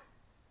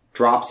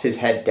drops his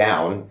head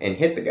down and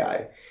hits a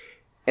guy.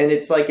 And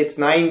it's like, it's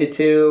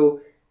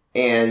 9-2,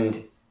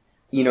 and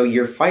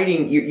you're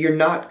fighting, you're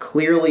not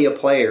clearly a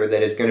player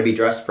that is going to be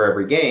dressed for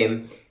every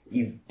game.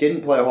 You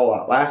didn't play a whole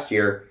lot last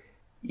year.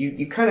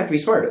 You kind of have to be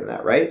smarter than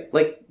that, right?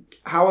 Like,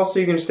 how else are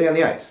you going to stay on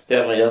the ice?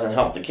 Definitely doesn't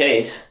help the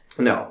case.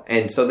 No.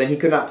 And so then he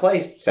could not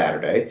play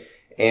Saturday,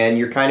 and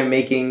you're kind of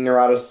making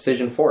Nerato's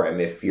decision for him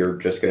if you're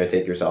just going to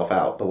take yourself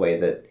out the way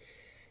that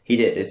he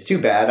did. It's too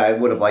bad. I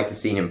would have liked to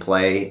seen him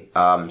play,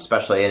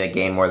 especially in a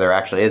game where there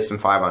actually is some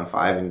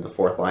 5-on-5 and the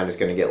fourth line is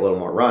going to get a little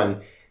more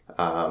run.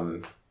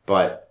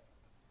 But,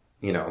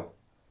 it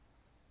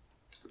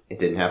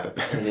didn't happen.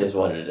 It is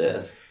what it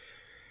is.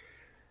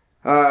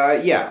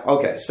 Yeah,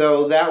 okay.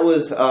 So that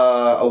was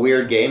a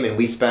weird game, and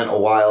we spent a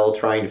while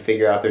trying to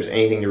figure out if there's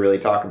anything to really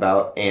talk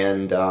about,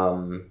 and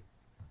a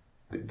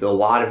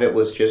lot of it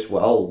was just,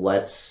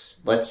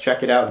 let's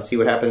check it out and see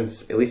what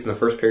happens, at least in the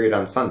first period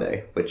on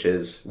Sunday, which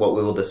is what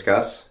we will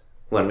discuss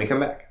when we come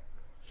back.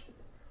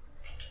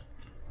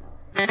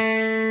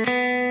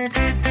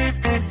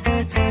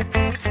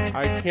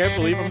 I can't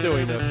believe I'm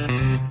doing this.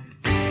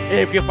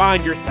 If you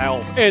find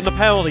yourself in the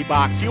penalty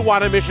box, you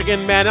want a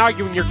Michigan man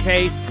arguing your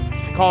case,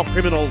 call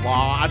criminal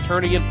law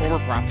attorney and former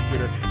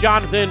prosecutor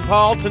Jonathan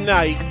Paul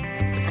tonight.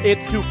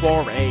 It's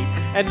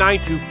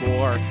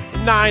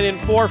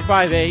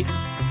 248-924-9458.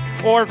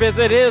 Or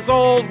visit his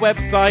old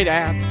website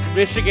at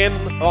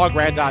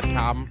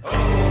MichiganLawGrad.com.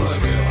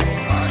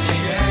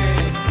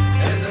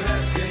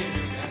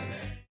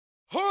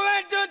 Who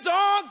let the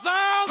dogs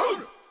out?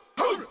 Who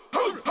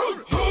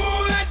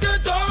let the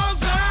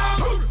dogs out?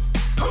 Who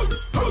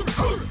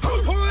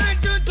let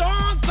the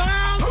dogs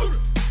out?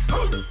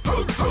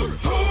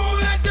 Who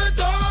let the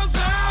dogs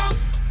out?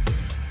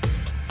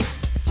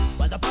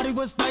 Well, the party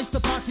was nice, the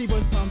party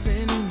was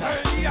pumping.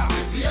 Hey, yeah,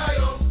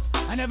 B-I-O.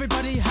 And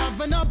everybody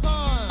having a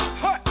ball.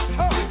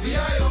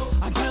 B-I-O.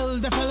 Until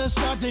the fellas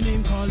start the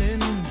name calling.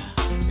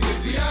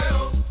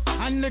 B-I-O.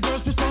 And the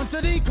girls respond to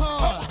the call.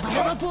 I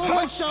have a poor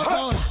one shout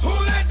out. Who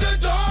let the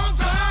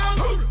dogs out?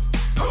 Who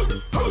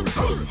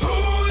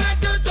let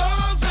the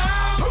dogs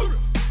out? Who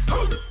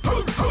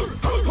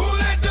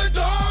let the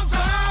dogs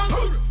out?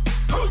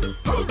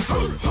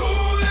 Who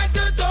let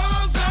the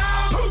dogs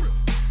out?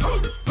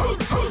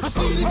 I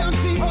see the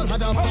dance people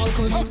had a ball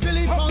cause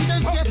Billy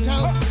Fountains get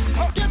out.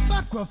 Get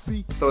back,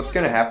 Ruffy. So it's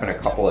going to happen a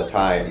couple of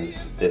times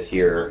this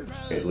year,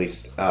 at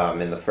least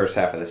in the first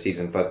half of the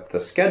season, but the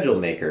schedule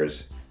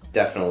makers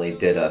definitely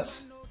did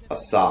us a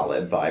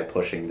solid by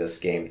pushing this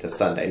game to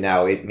Sunday.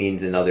 Now, it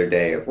means another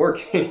day of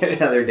working,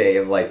 another day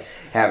of,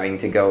 having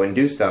to go and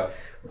do stuff.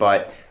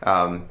 But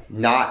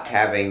not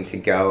having to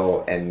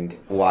go and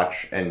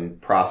watch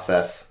and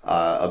process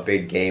a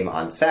big game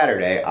on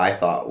Saturday, I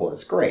thought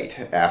was great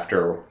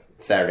after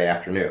Saturday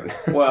afternoon.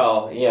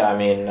 Well, yeah, I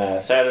mean,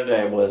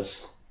 Saturday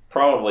was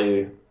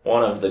probably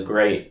one of the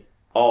great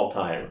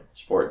all-time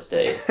sports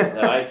days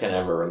that I can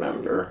ever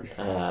remember.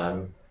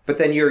 But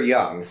then you're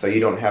young, so you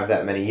don't have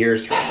that many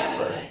years to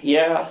remember.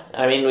 Yeah,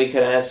 I mean, we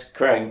could ask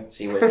Craig,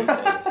 see what he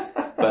thinks.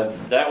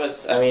 But that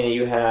was, I mean,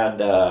 you had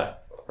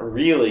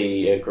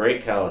really a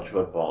great college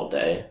football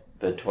day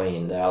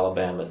between the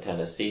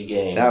Alabama-Tennessee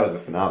game. That was a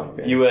phenomenal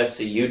game.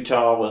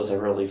 USC-Utah was a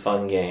really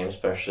fun game,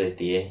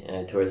 especially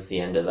at towards the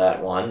end of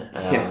that one.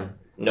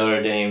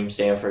 Notre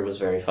Dame-Stanford was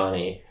very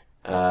funny.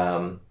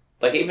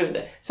 Like even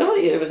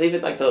it was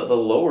even like the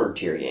lower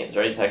tier games,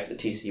 right?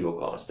 TCU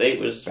Oklahoma State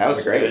was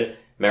great. Good.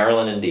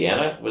 Maryland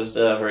Indiana was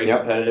very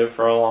competitive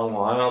for a long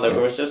while. There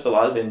was just a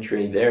lot of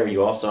intrigue there.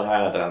 You also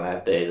had on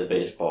that day the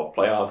baseball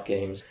playoff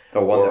games.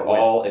 The one that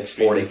all went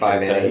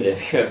 45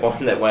 innings.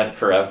 One that went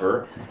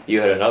forever.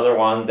 You had another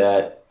one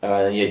that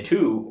you had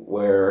two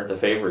where the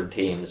favored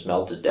teams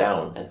melted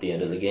down at the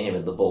end of the game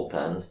in the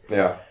bullpens.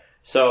 Yeah.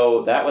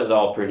 So that was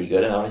all pretty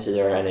good, and obviously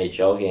there were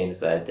NHL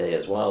games that day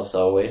as well.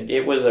 So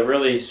it was a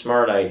really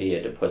smart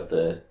idea to put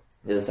the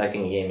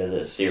second game of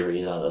this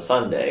series on a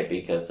Sunday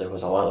because there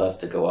was a lot less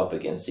to go up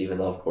against, even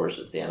though, of course,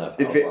 it's the NFL,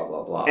 blah,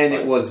 blah, blah. And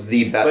it was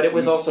the best. But it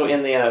was also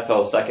in the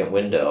NFL's second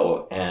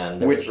window, and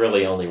there was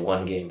really only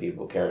one game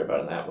people cared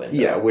about in that window.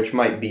 Yeah, which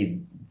might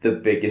be the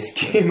biggest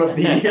game of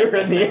the year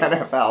in the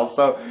NFL.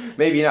 So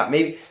maybe not.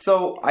 Maybe.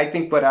 So I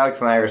think what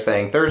Alex and I are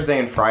saying, Thursday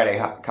and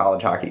Friday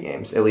college hockey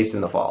games, at least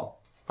in the fall.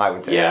 I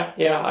would say.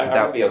 Yeah,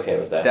 I would be okay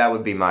with that. That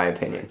would be my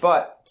opinion.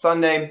 But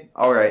Sunday,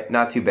 all right,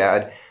 not too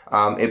bad.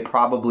 It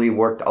probably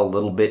worked a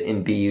little bit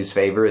in BU's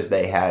favor as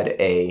they had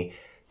a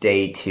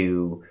day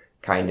to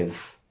kind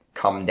of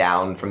come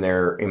down from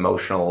their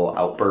emotional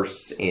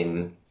outbursts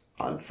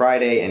on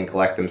Friday and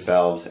collect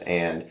themselves.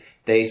 And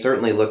they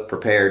certainly looked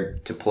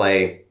prepared to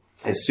play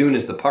as soon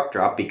as the puck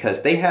dropped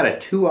because they had a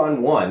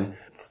 2-on-1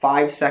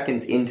 5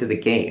 seconds into the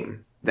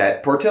game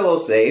that Portillo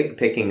saved,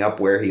 picking up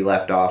where he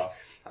left off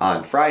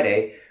on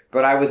Friday.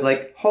 But I was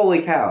like,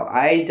 holy cow,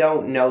 I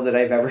don't know that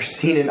I've ever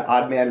seen an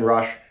odd man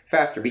rush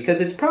faster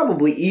because it's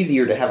probably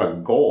easier to have a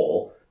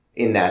goal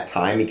in that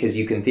time because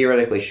you can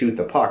theoretically shoot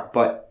the puck,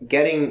 but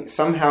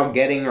somehow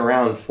getting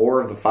around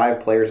 4 of the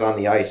 5 players on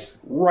the ice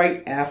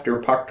right after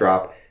puck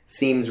drop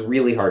seems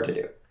really hard to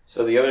do.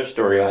 So the other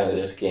storyline of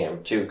this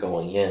game, too,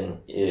 going in,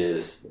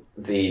 is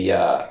the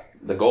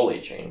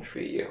goalie change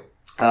for you.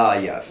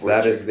 Yes,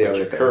 that is the other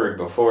thing. Which occurred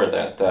before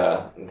that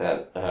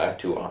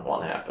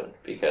 2-on-1 happened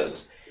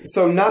because...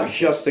 So not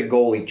just a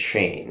goalie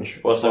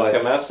change. Well, so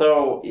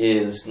Camesso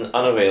is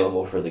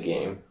unavailable for the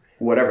game.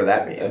 Whatever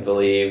that means. I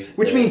believe.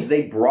 Which means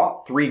they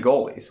brought 3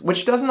 goalies,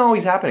 which doesn't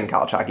always happen in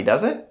college hockey,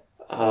 does it?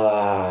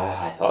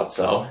 I thought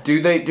so.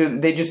 Do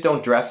they just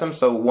don't dress them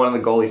so one of the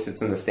goalies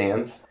sits in the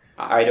stands?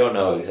 I don't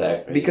know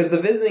exactly. Because the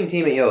visiting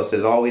team at Yost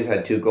has always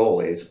had 2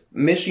 goalies.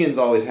 Michigan's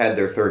always had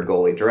their 3rd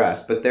goalie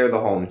dressed, but they're the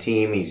home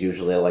team. He's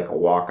usually like a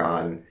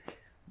walk-on.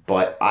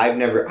 But I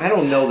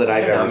don't know that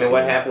I've ever seen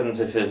what happens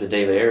if it's a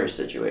David Ayers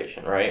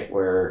situation, right?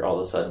 Where all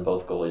of a sudden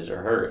both goalies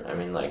are hurt. I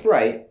mean, like...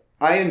 Right.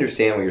 I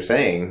understand what you're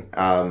saying.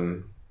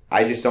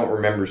 I just don't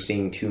remember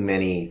seeing too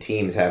many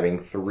teams having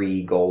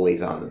 3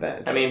 goalies on the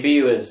bench. I mean,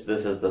 BU this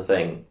is the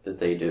thing that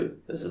they do.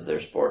 This is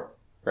their sport,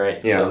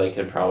 right? Yeah. So they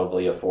could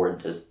probably afford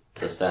to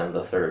send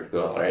the 3rd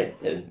goal, right?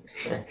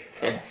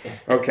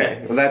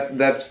 Okay. Well,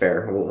 that's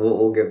fair.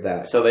 We'll give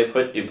that. So they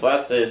put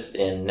Duplessis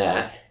in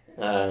net.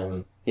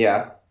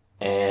 Yeah.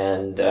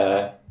 And,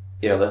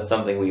 that's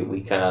something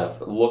we kind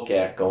of look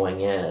at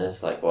going in. And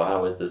it's like, well,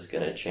 how is this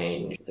going to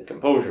change the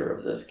composure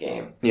of this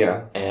game?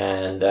 Yeah.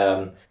 And,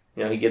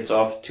 he gets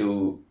off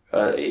to...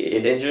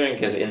 it's interesting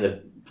because in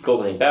the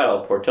goaltending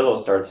battle, Portillo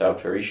starts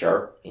out very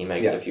sharp. He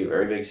makes a few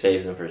very big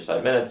saves in the first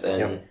 5 minutes,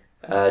 and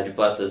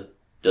Duplessis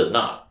does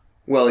not.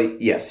 Well,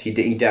 yes,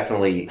 he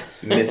definitely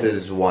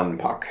misses one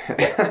puck.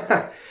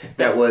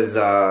 That was...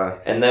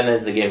 And then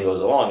as the game goes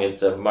along,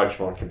 it's a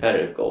much more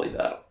competitive goalie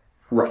battle.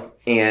 Right.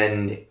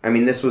 And, I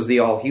mean, this was the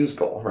all-Hughes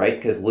goal, right?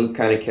 Because Luke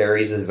kind of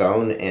carries his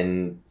own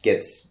and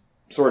gets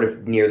sort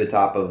of near the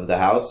top of the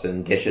house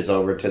and dishes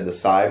over to the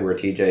side where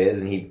TJ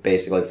is, and he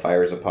basically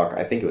fires a puck,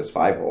 I think it was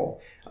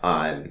 5-hole,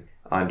 on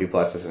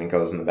Duplessis, and it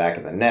goes in the back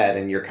of the net.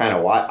 And you're kind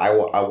of... I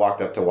walked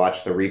up to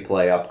watch the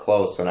replay up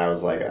close, and I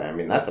was like, I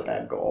mean, that's a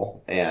bad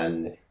goal.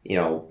 And,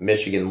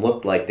 Michigan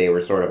looked like they were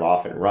sort of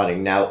off and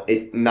running. Now,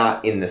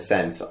 not in the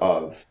sense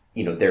of...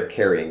 they're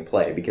carrying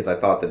play, because I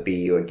thought that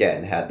BU,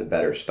 again, had the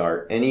better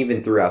start. And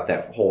even throughout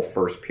that whole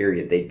first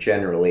period, they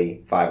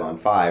generally,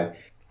 5-on-5,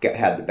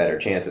 had the better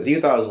chances.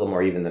 You thought it was a little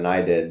more even than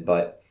I did,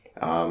 but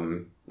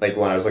like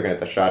when I was looking at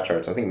the shot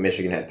charts, I think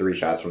Michigan had 3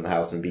 shots from the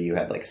house and BU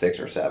had like 6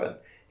 or 7.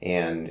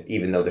 And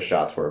even though the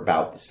shots were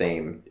about the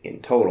same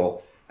in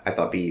total, I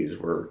thought BU's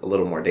were a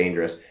little more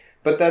dangerous.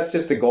 But that's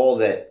just a goal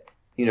that,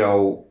 you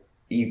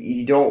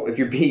don't, if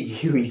you're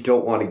BU, you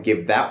don't want to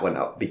give that one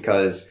up,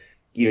 because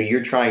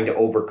you're trying to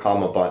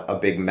overcome a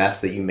big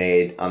mess that you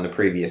made on the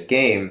previous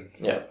game.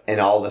 Yeah. And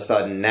all of a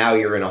sudden now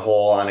you're in a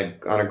hole on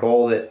a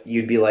goal that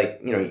you'd be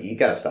like, you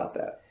got to stop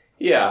that.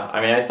 Yeah.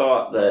 I mean, I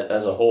thought that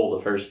as a whole,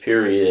 the first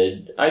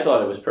period, I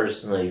thought it was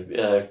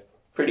personally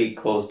pretty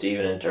close to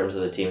even in terms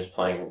of the teams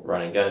playing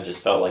run and gun. It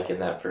just felt like in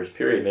that first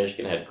period,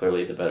 Michigan had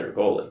clearly the better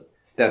goalie.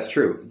 That's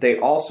true. They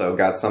also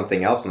got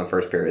something else in the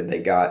first period they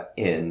got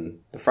in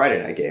the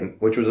Friday night game,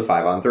 which was a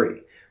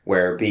 5-on-3,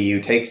 where BU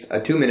takes a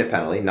 2-minute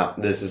penalty.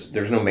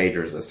 There's no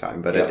majors this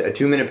time, but a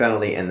 2-minute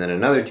penalty and then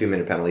another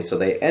 2-minute penalty. So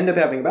they end up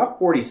having about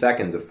 40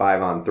 seconds of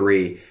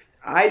 5-on-3.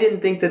 I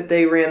didn't think that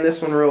they ran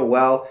this one real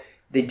well.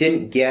 They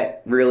didn't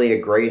get really a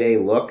grade A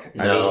look.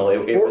 No,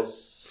 it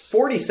was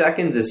 40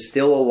 seconds is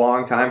still a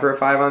long time for a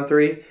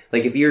 5-on-3.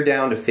 Like if you're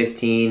down to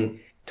 15.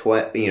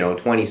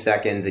 20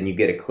 seconds and you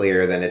get a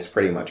clear, then it's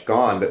pretty much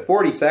gone. But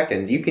 40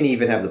 seconds, you can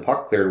even have the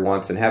puck cleared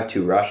once and have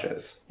 2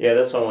 rushes. Yeah,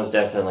 this one was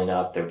definitely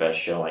not their best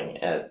showing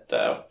at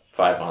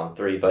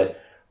 5-on-3.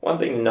 But one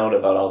thing to note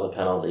about all the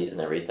penalties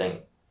and everything,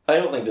 I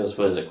don't think this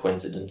was a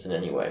coincidence in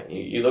any way.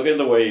 You look at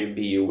the way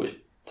BU was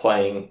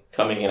playing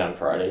coming in on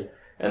Friday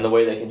and the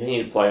way they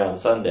continue to play on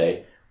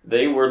Sunday.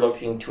 They were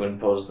looking to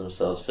impose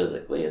themselves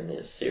physically in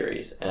this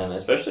series. And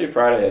especially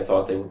Friday, I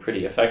thought they were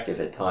pretty effective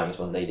at times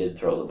when they did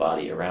throw the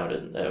body around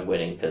and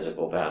winning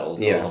physical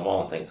battles on the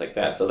wall and things like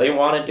that. So they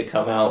wanted to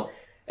come out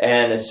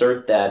and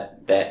assert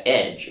that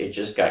edge. It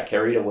just got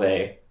carried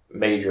away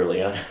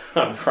majorly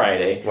on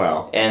Friday.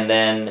 Wow. And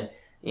then,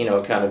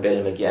 kind of bit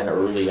him again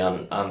early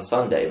on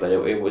Sunday. But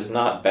it was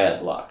not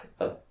bad luck.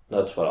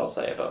 That's what I'll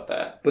say about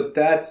that. But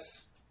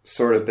that's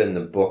sort of been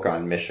the book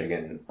on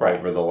Michigan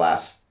over the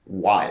last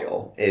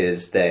while,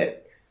 is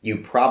that you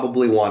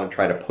probably want to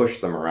try to push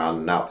them around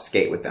and not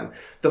skate with them.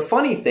 The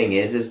funny thing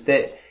is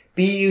that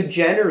BU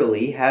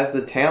generally has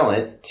the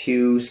talent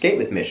to skate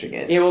with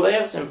Michigan. Yeah, well, they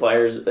have some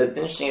players. It's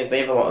interesting is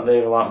they have a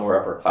lot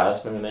more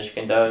upperclassmen than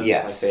Michigan does.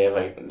 Yes. Like they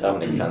have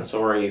Dominic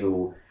Fensori,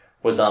 who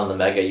was on the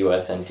Mega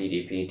USN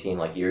TDP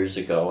team years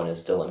ago and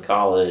is still in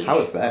college. How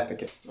is that the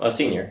case? A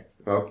senior.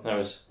 Oh, that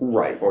was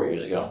right 4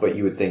 years ago. But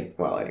you would think,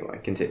 well, anyway,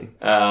 continue.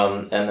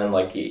 And then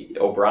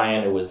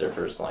O'Brien, who was their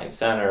first line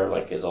center,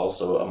 is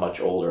also a much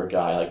older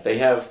guy. They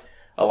have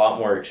a lot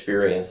more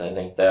experience, and I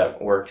think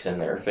that works in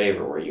their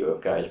favor, where you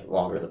have guys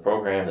longer in the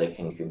program,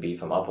 you can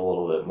beef them up a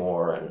little bit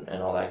more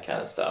and all that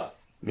kind of stuff.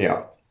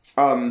 Yeah.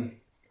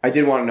 I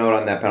did want to note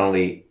on that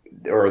penalty,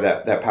 or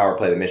that power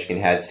play that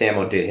Michigan had,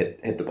 Samo did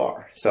hit the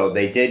bar. So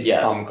they did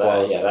come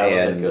close. That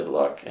was a good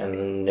look.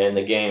 And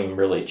the game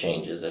really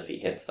changes if he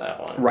hits that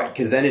one. Right,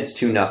 because then it's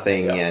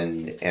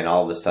 2-0, and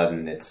all of a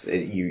sudden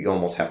you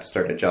almost have to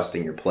start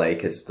adjusting your play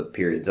because the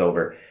period's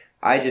over.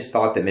 I just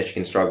thought that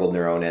Michigan struggled in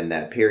their own end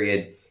that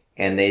period,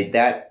 and in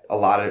a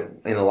lot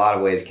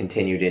of ways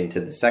continued into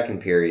the second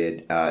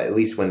period, at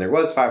least when there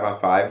was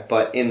 5-on-5.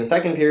 But in the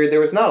second period,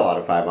 there was not a lot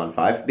of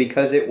 5-on-5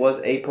 because it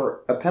was a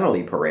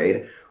penalty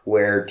parade,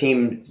 where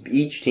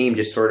each team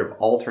just sort of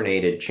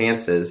alternated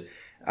chances.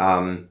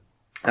 But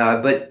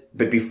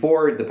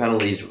before the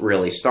penalties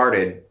really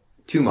started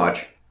too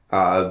much,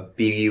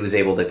 BU was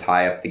able to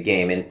tie up the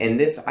game. And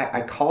this,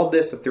 I called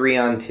this a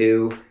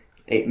 3-on-2.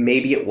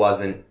 Maybe it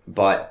wasn't,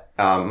 but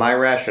my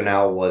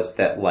rationale was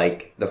that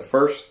the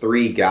first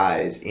 3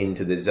 guys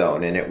into the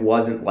zone, and it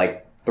wasn't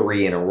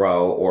 3 in a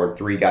row or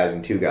 3 guys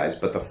and 2 guys,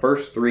 but the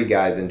first 3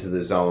 guys into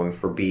the zone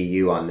for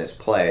BU on this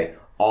play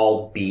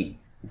all beat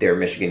their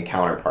Michigan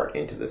counterpart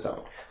into the zone.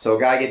 So a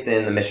guy gets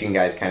in, the Michigan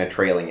guy's kind of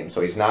trailing him,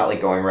 so he's not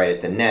going right at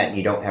the net, and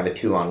you don't have a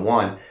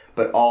 2-on-1,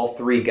 but all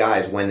 3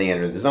 guys, when they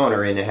enter the zone,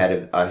 are in ahead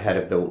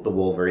of the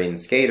Wolverine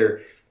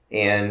skater,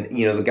 and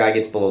the guy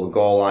gets below the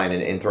goal line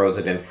and throws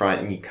it in front,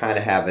 and you kind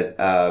of have it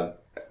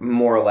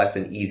more or less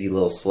an easy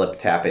little slip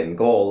tap in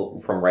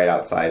goal from right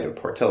outside of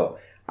Portillo.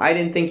 I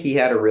didn't think he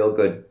had a real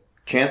good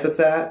chance at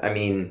that. I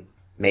mean,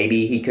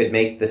 maybe he could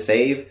make the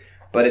save,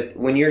 but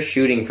when you're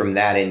shooting from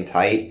that in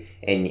tight,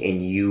 and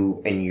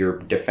your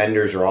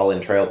defenders are all in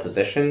trail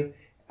position,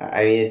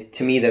 I mean,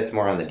 to me, that's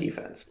more on the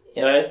defense.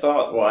 Yeah, I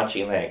thought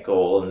watching that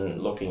goal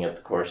and looking at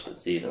the course of the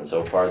season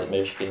so far that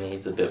Michigan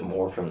needs a bit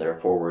more from their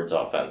forwards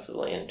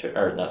offensively,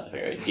 or not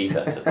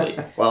defensively.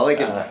 Well, they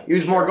can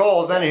use more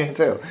goals anyway,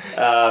 too.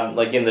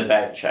 In the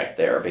back check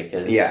there,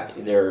 because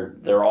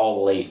they're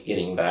all late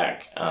getting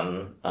back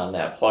on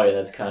that play.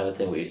 That's kind of the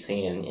thing we've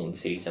seen in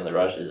series and the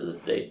rushes, is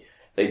that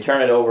they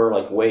turn it over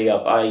way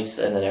up ice,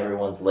 and then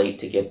everyone's late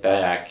to get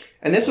back.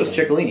 And this was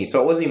Ciccolini,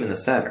 so it wasn't even the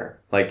center.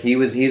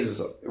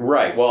 He's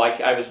right. Well,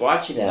 I was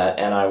watching that,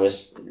 and I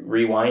was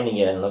rewinding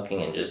it and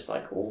looking, and just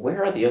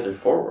where are the other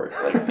forwards?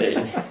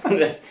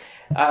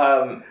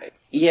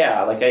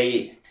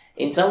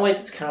 In some ways,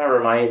 it's kind of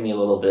reminded me a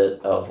little bit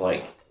of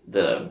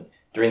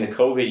during the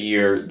COVID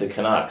year, the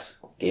Canucks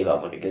gave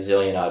up a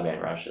gazillion odd man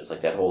rushes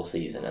that whole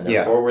season, and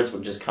their forwards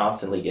would just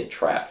constantly get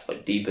trapped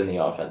deep in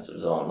the offensive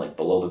zone,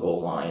 below the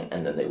goal line,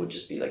 and then they would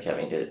just be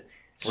having to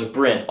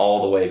sprint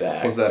all the way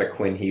back. Was that a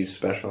Quinn Hughes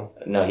special?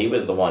 No, he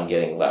was the one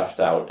getting left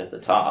out at the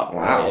top.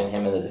 Wow. Right? And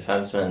him and the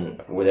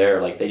defenseman were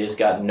there. Like, they just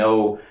got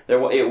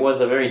it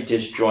was a very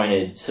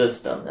disjointed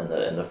system,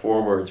 and the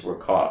forwards were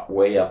caught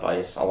way up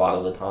ice a lot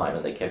of the time,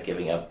 and they kept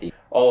giving up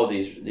all of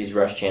these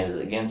rush chances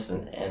against,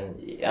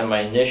 and on my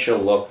initial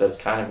look, that's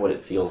kind of what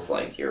it feels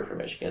like here for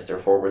Michigan, is their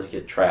forwards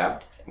get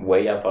trapped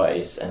way up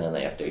ice, and then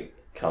they have to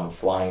come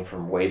flying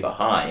from way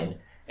behind,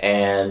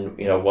 and,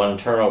 one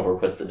turnover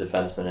puts the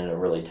defenseman in a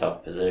really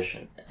tough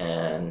position,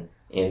 and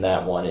in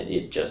that one,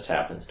 it just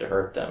happens to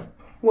hurt them.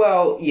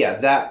 Well, yeah,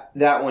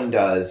 that one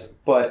does,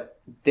 but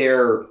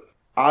their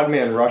odd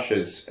man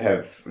rushes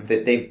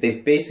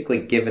they've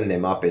basically given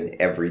them up in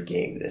every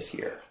game this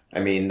year. I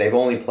mean, they've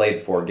only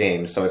played 4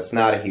 games, so it's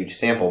not a huge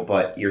sample,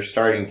 but you're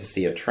starting to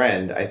see a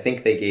trend. I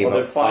think they gave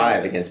up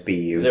 5 against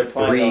BU. They're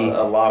playing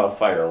a lot of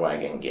fire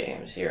wagon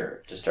games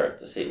here to start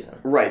the season.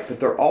 Right,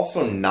 but they're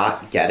also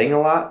not getting a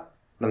lot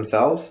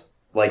themselves.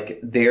 Like,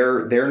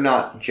 they're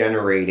not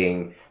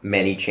generating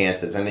many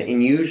chances. And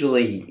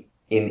usually,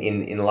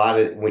 in a lot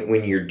of,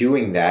 when you're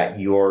doing that,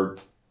 you're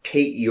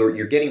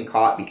getting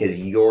caught because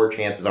your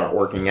chances aren't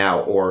working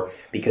out, or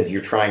because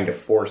you're trying to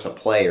force a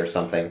play or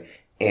something.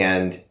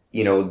 And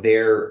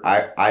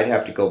I'd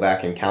have to go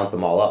back and count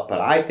them all up,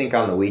 but I think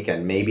on the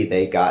weekend, maybe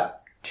they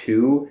got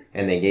 2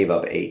 and they gave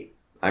up 8.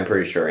 I'm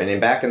pretty sure. And then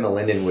back in the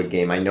Lindenwood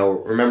game,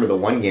 remember the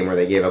one game where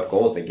they gave up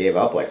goals, they gave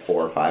up like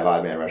 4 or 5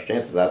 odd man rush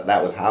chances.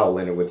 That was how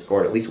Lindenwood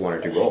scored at least 1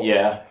 or 2 goals.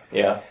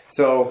 Yeah.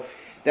 So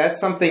that's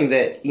something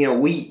that,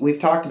 we've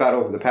talked about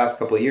over the past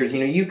couple of years.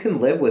 You can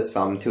live with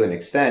some to an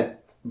extent,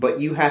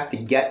 but you have to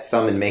get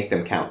some and make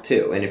them count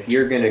too. And if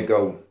you're going to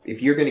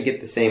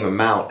get the same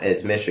amount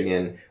as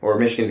Michigan, or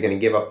Michigan's going to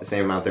give up the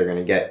same amount they're going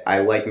to get, I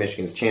like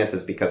Michigan's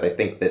chances because I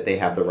think that they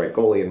have the right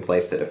goalie in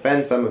place to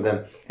defend some of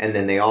them, and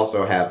then they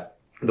also have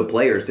the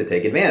players to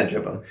take advantage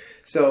of them.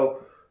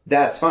 So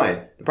that's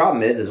fine. The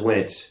problem is when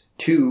it's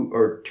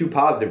 2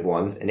 positive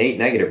ones and 8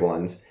 negative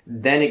ones,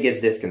 then it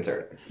gets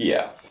disconcerting.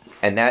 Yeah.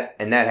 And that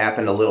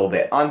happened a little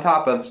bit on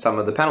top of some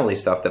of the penalty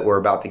stuff that we're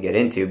about to get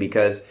into,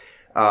 because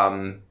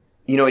the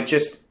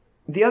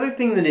other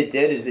thing that it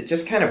did is it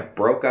just kind of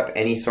broke up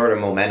any sort of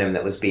momentum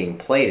that was being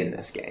played in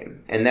this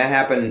game. And that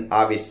happened,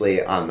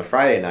 obviously, on the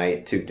Friday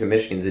night to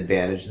Michigan's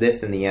advantage.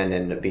 This, in the end,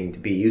 ended up being to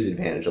BU's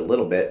advantage a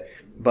little bit.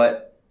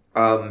 But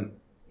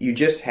you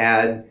just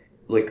had,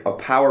 like, a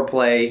power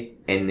play,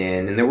 and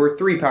there were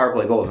 3 power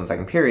play goals in the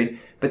second period,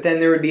 but then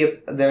there would be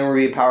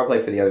a power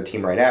play for the other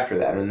team right after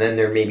that, and then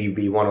there maybe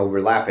be one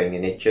overlapping,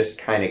 and it just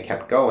kind of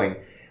kept going.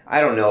 I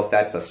don't know if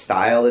that's a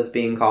style that's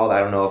being called. I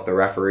don't know if the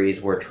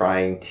referees were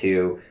trying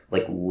to,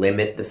 like,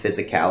 limit the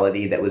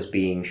physicality that was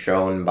being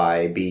shown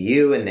by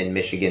BU, and then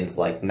Michigan's,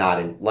 like,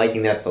 not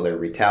liking that, so they're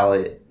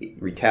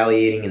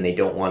retaliating, and they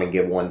don't want to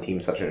give one team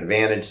such an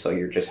advantage, so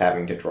you're just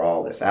having to draw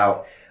all this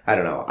out. I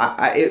don't know.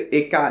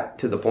 It got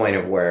to the point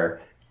of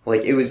where,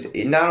 like,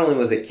 not only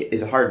was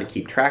it hard to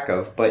keep track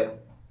of,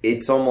 but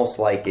it's almost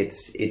like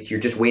you're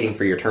just waiting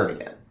for your turn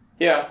again.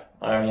 Yeah.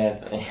 I mean,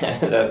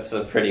 that's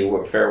a pretty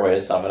fair way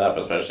to sum it up,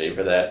 especially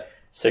for that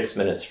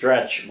 6-minute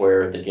stretch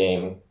where the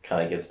game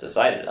kind of gets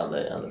decided on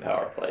the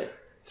power plays.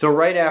 So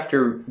right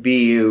after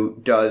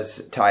BU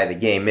does tie the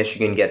game,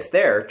 Michigan gets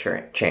their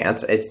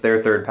chance. It's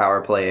their 3rd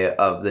power play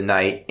of the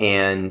night,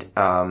 and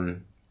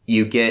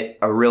you get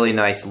a really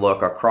nice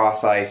look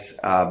across ice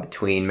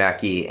between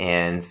Mackey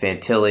and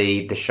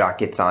Fantilli. The shot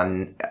gets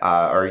on,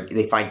 or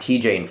they find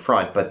TJ in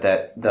front, but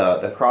that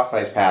the cross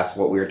ice pass,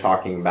 what we were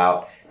talking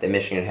about, that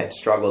Michigan had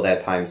struggled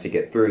at times to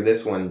get through,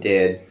 this one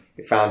did.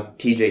 It found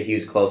TJ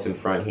Hughes close in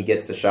front. He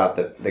gets the shot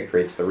that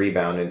creates the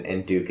rebound,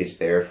 and Duke is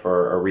there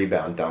for a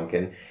rebound dunk.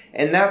 And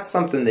that's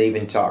something to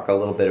even talk a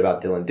little bit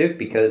about Dylan Duke,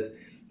 because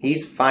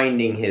he's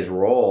finding his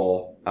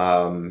role,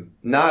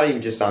 not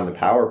even just on the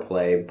power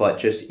play, but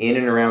just in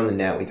and around the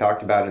net. We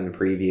talked about it in the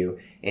preview,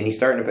 and he's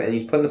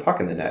putting the puck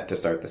in the net to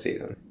start the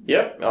season.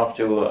 Yep, off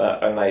to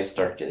a nice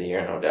start to the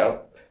year, no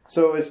doubt.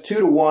 So it's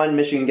 2-1.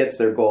 Michigan gets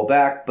their goal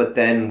back, but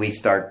then we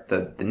start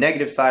the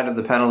negative side of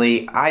the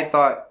penalty. I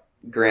thought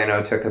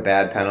Grano took a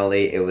bad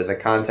penalty. It was a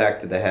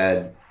contact to the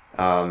head,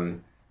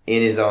 in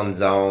his own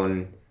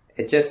zone.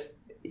 It just,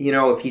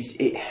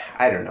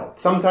 I don't know.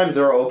 Sometimes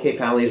there are okay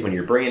penalties when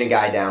you're bringing a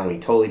guy down, when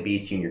he totally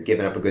beats you, and you're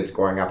giving up a good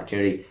scoring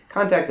opportunity.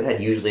 Contact to the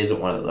head usually isn't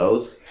one of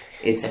those.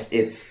 It's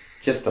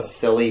just a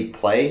silly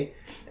play.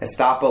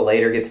 Estapa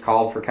later gets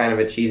called for kind of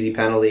a cheesy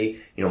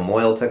penalty.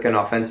 Moyle took an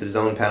offensive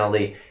zone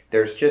penalty.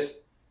 There's just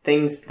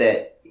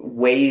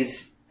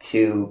ways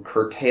to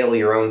curtail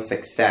your own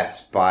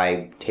success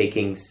by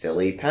taking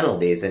silly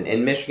penalties.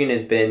 And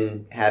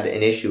Michigan had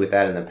an issue with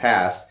that in the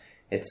past.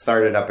 It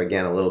started up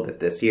again a little bit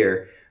this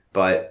year.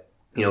 But,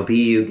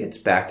 BU gets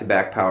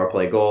back-to-back power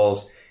play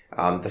goals.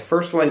 The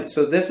first one,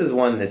 so this is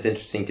one that's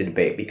interesting to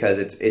debate because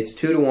it's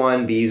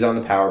 2-1, BU's on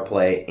the power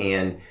play,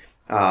 and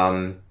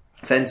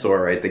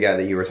Fensor, right, the guy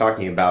that you were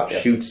talking about,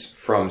 shoots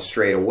from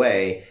straight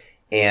away,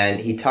 and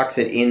he tucks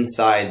it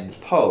inside the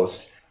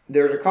post.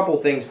 There's a couple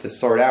things to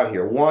sort out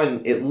here.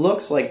 One, it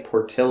looks like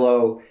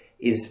Portillo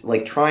is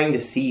like trying to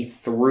see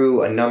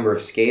through a number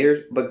of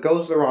skaters, but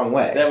goes the wrong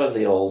way. That was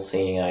the old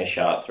seeing eye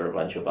shot through a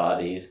bunch of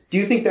bodies. Do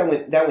you think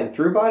that went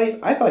through bodies?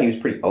 I thought he was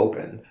pretty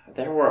open.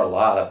 There were a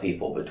lot of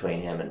people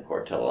between him and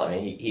Portillo. I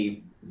mean,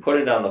 he put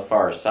it on the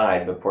far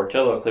side, but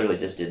Portillo clearly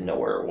just didn't know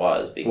where it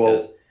was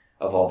because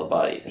of all the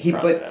bodies in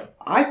front of him.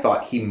 I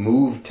thought he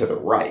moved to the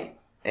right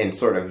and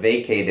sort of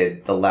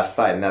vacated the left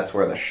side, and that's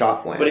where the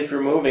shot went. But if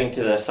you're moving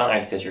to the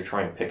side because you're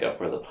trying to pick up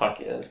where the puck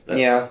is,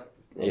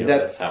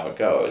 that's how it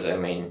goes. I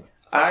mean,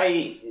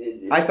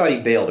 I thought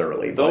he bailed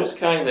early. Those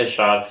kinds of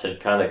shots had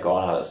kind of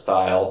gone out of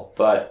style,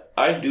 but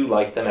I do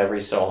like them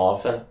every so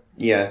often.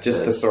 Yeah,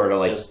 just to sort of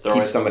like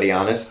keep somebody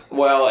honest.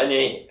 Well,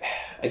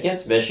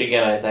 against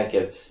Michigan, I think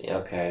it's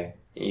okay.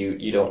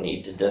 You don't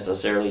need to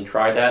necessarily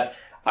try that.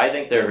 I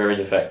think they're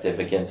very effective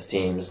against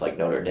teams like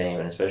Notre Dame,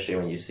 and especially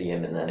when you see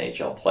them in the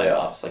NHL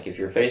playoffs. Like if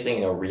you're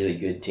facing a really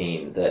good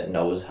team that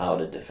knows how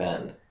to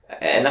defend,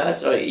 and not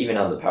necessarily even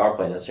on the power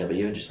play necessarily, but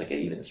even just like at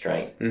even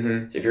strength.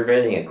 Mm-hmm. So if you're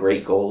facing a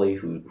great goalie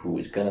who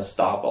is going to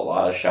stop a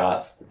lot of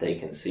shots that they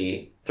can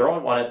see,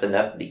 throwing one at the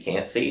net that he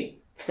can't see,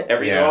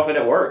 every so often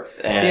it works.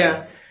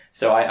 And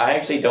so I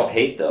actually don't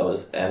hate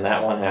those, and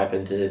that one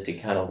happened to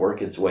kind of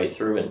work its way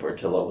through, and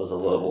Portillo was a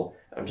little...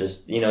 I'm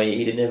just, he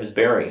didn't have his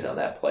bearings on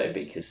that play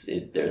because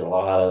there's a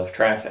lot of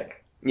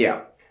traffic.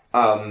 Yeah.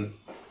 That's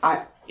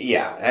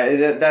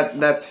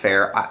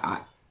fair.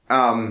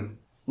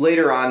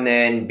 Later on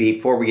then,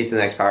 before we get to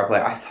the next power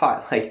play, I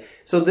thought,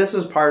 so this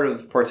was part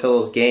of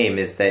Portillo's game,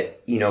 is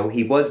that,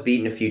 he was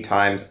beaten a few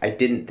times. I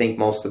didn't think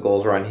most of the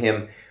goals were on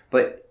him,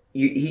 but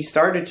he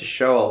started to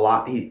show a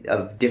lot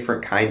of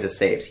different kinds of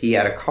saves. He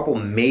had a couple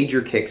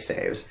major kick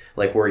saves,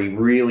 like where he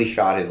really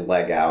shot his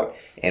leg out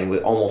and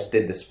almost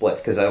did the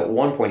splits, because at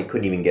one point he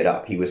couldn't even get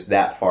up. He was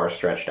that far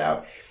stretched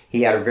out.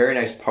 He had a very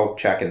nice poke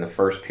check in the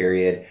first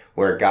period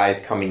where a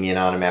guy's coming in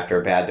on him after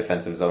a bad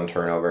defensive zone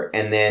turnover.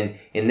 And then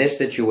in this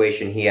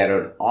situation, he had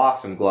an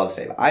awesome glove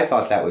save. I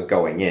thought that was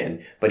going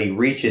in, but he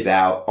reaches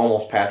out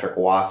almost Patrick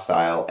Waugh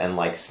style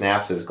and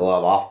snaps his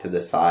glove off to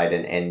the side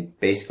and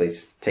basically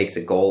takes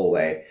a goal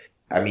away.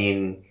 I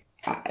mean,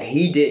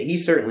 he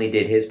certainly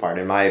did his part,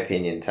 in my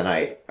opinion,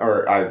 tonight.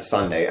 Or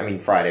Sunday. I mean,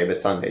 Friday,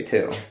 but Sunday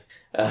too.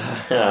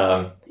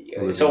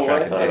 So what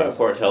I thought about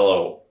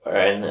Portillo,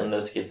 and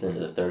this gets into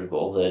the third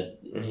goal, that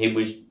he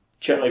was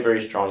generally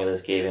very strong in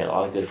this game, had a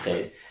lot of good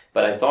saves.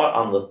 But I thought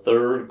on the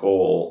third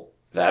goal,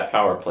 that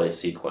power play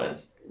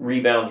sequence,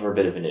 rebounds were a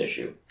bit of an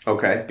issue.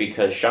 Okay.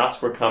 Because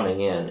shots were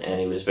coming in,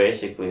 and it was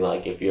basically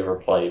like if you ever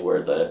play where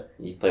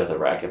you play with a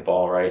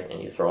racquetball, right,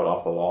 and you throw it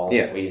off a wall.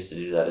 Yeah. We used to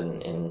do that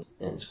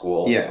in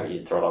school. Yeah. Where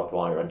you'd throw it off the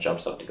wall and everyone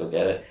jumps up to go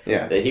get it.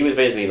 Yeah. He was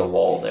basically the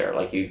wall there.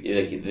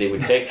 They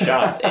would take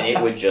shots, and it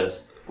would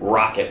just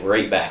rocket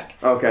right back.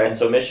 Okay. And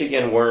so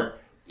Michigan weren't,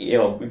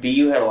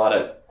 BU had a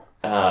lot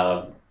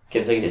of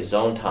consecutive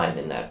zone time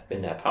in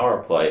that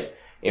power play,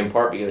 in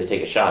part because they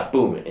take a shot,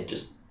 boom, it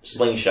just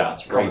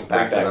slingshots right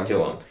back to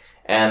them.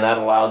 And that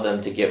allowed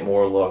them to get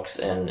more looks,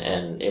 and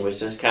it was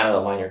just kind of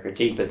a minor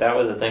critique, but that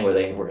was the thing where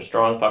they were a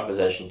strong puck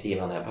possession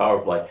team on that power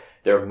play.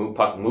 Their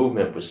puck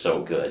movement was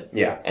so good.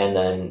 Yeah. And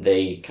then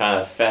they kind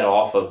of fed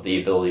off of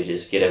the ability to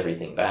just get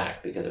everything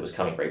back because it was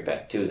coming right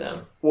back to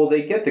them. Well,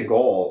 they get the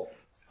goal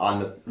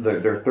on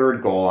their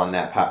third goal on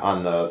that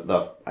on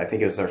the I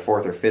think it was their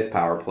fourth or fifth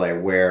power play,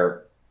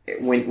 where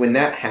when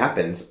that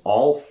happens,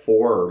 all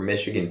four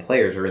Michigan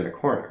players are in the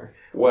corner.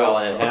 Well,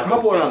 and it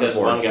happens because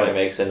one guy but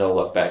makes a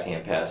no-look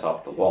backhand pass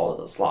off the wall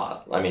to the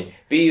slot. I mean,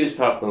 BU's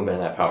puck movement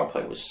in that power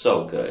play was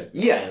so good.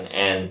 Yes.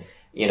 And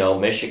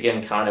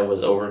Michigan kind of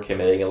was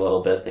overcommitting a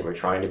little bit. They were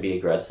trying to be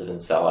aggressive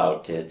and sell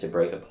out to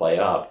break a play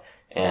up.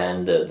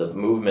 And the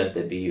movement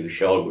that BU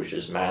showed was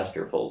just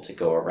masterful to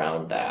go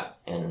around that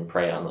and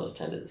prey on those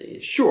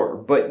tendencies. Sure,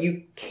 but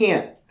you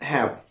can't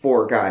have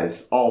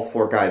all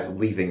four guys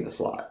leaving the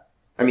slot.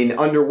 I mean,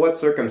 under what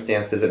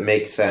circumstance does it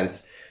make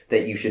sense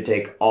that you should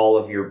take all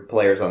of your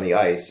players on the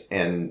ice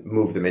and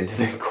move them into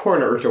the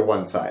corner to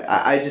one side?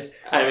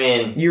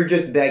 You're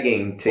just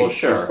begging to be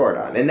scored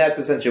on. And that's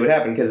essentially what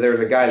happened, because there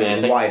was a guy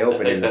that was wide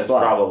open in the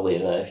slot. That's probably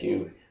if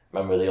you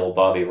remember the old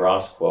Bobby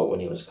Ross quote when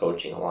he was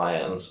coaching the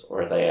Lions,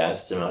 where they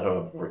asked him, I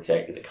don't remember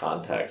exactly the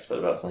context, but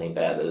about something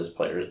bad that his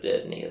players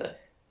did, and he said,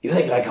 "You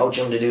think I coach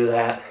him to do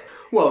that?"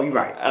 Well, you're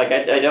right.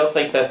 I don't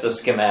think that's a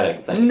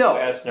schematic thing. No. You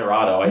asked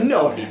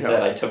Naranjo. He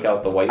said, I took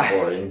out the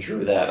whiteboard and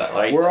drew that.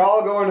 We're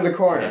all going to the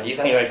corner. You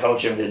think I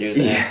coach him to do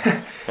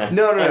that? Yeah.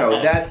 No.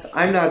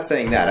 I'm not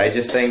saying that. I'm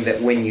just saying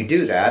that when you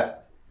do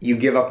that, you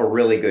give up a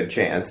really good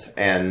chance,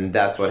 and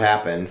that's what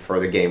happened for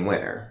the game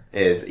winner.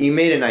 Is you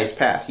made a nice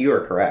pass. You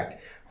are correct.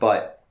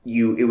 But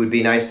it would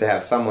be nice to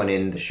have someone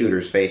in the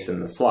shooter's face in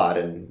the slot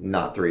and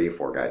not 3 or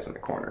 4 guys in the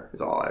corner,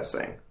 is all I was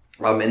saying.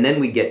 And then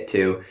we get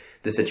to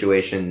the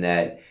situation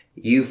that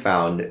you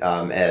found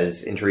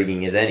as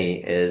intriguing as any,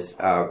 is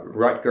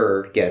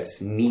Rutger gets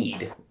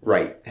kneed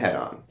right head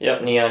on.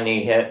 Yep, knee on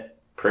knee hit.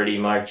 Pretty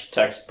much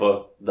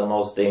textbook, the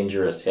most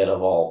dangerous hit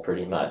of all,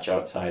 pretty much,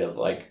 outside of,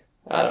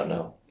 I don't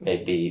know,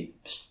 maybe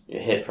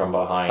hit from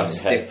behind, a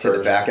stick to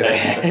the back of the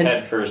head,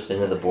 head first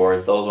into the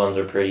boards. Those ones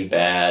are pretty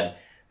bad.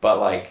 But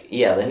like,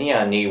 yeah, the knee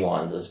on knee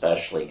ones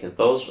especially, because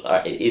those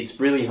it's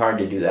really hard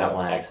to do that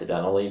one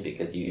accidentally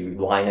because you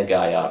line a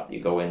guy up, you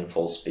go in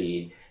full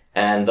speed,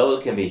 and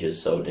those can be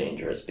just so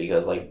dangerous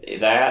because like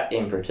that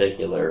in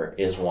particular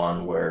is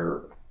one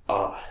where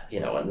a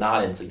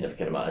not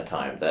insignificant amount of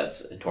time,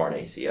 that's a torn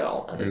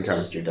ACL, and it's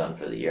just you're done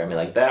for the year. I mean,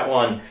 like that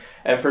one,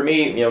 and for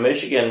me,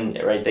 Michigan,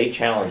 right, they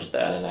challenged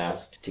that and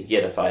asked to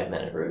get a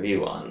 5-minute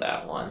review on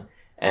that one,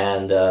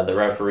 and the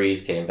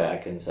referees came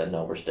back and said,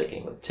 no, we're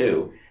sticking with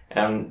 2.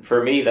 And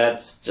for me,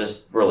 that's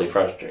just really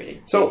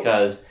frustrating. So,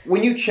 because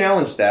when you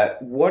challenge that,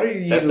 what are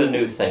you... That's a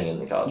new thing in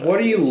the college. What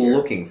are you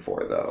looking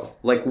for, though?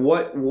 Like,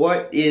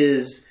 what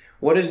is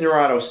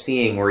Naurato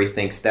seeing where he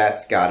thinks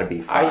that's got to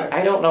be 5?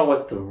 I don't know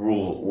what the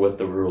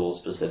rule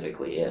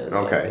specifically is.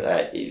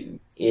 Okay.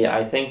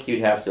 I think you'd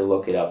have to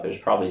look it up. There's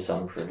probably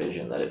some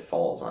provision that it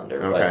falls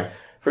under. Okay. But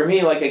for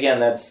me, like, again,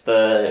 that's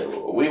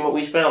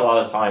we spent a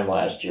lot of time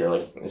last year,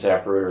 like,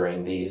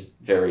 zaprootering these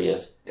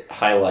various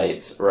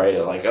highlights, right?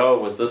 Like, oh,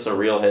 was this a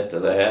real hit to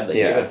the head? They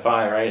gave it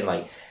 5, right? And,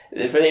 like,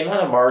 for the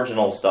amount of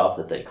marginal stuff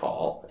that they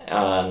call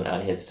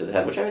on hits to the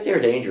head, which I would say are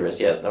dangerous,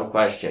 yes, no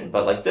question.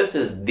 But, like, this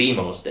is the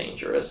most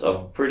dangerous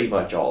of pretty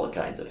much all the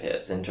kinds of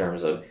hits in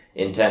terms of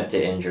intent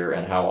to injure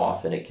and how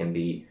often it can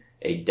be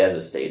a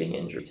devastating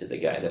injury to the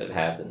guy that it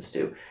happens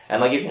to.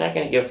 And, like, if you're not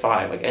going to give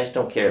 5, like, I just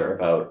don't care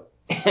about...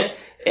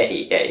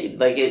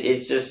 like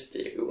it's just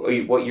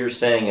what you're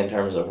saying in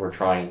terms of we're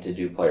trying to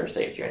do player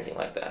safety or anything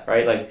like that,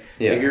 right? Like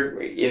if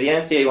the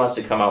NCAA wants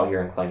to come out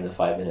here and claim the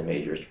 5-minute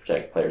majors to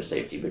protect player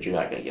safety, but you're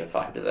not going to give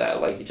 5 to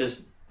that, like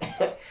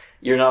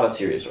you're not a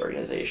serious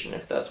organization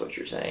if that's what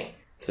you're saying.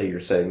 So you're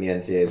saying the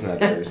NCAA is not a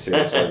very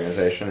serious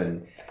organization,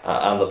 and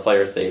on the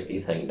player safety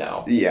thing,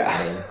 no. Yeah,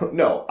 I mean,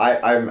 no,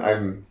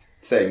 I'm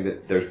saying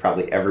that there's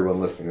probably everyone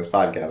listening to this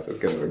podcast that's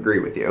going to agree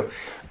with you.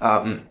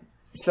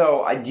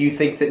 So, do you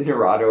think that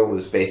Naurato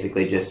was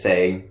basically just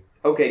saying,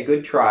 okay,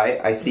 good try,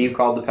 I see you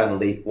called the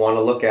penalty, want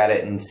to look at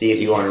it and see if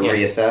you want to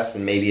reassess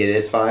and maybe it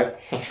is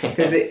 5?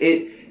 Because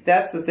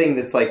that's the thing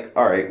that's like,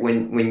 alright,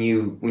 when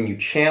you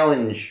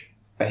challenge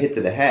a hit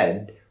to the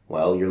head,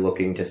 well, you're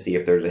looking to see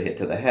if there's a hit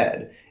to the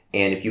head.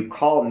 And if you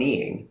call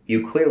kneeing,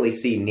 you clearly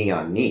see knee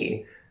on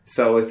knee.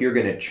 So if you're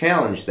going to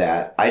challenge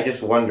that, I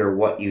just wonder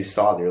what you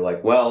saw there.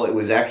 Like, well, it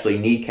was actually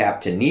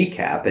kneecap to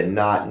kneecap and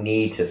not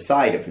knee to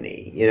side of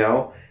knee, you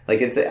know?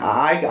 Like,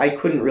 I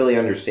couldn't really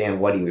understand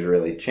what he was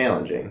really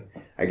challenging.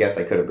 I guess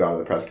I could have gone to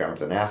the press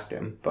conference and asked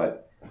him,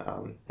 but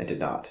I did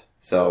not.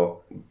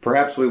 So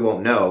perhaps we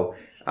won't know.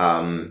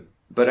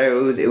 But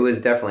it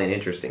was definitely an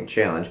interesting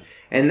challenge.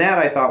 And that,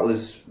 I thought,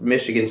 was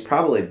Michigan's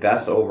probably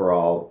best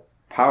overall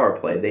power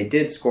play. They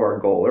did score a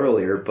goal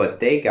earlier,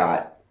 but they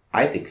got,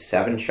 I think,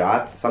 7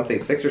 shots,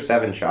 6 or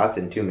 7 shots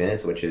in 2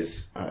 minutes, which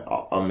is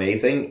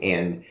amazing.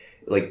 And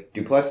like,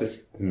 Duplessis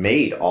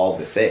made all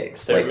the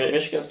saves.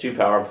 Michigan's 2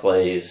 power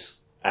plays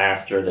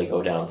after they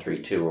go down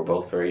 3-2 were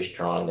both very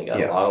strong. They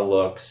got a lot of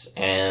looks,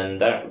 and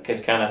that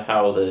is kind of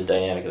how the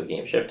dynamic of the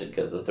game shifted,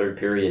 because the third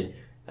period,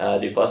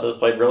 Duplessis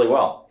played really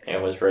well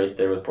and was right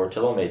there with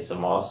Portillo, made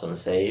some awesome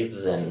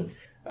saves, and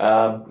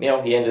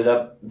he ended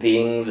up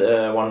being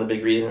one of the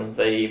big reasons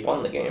they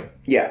won the game.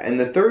 Yeah, and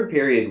the third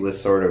period was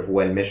sort of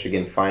when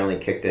Michigan finally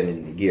kicked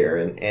into gear.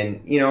 And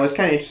it was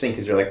kind of interesting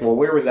because you're like, well,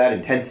 where was that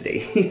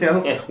intensity?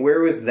 Where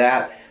was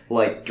that,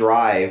 like,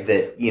 drive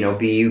that,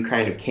 BU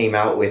kind of came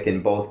out with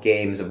in both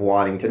games of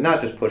wanting to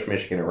not just push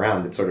Michigan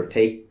around, but sort of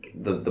take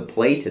the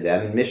play to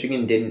them. And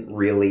Michigan didn't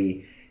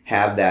really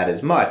have that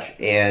as much.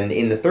 And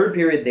in the third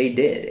period, they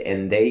did.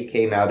 And they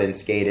came out and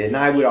skated. And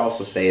I would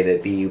also say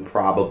that BU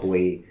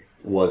probably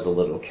was a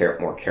little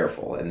more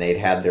careful, and they'd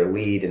had their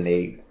lead, and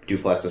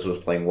Duplessis was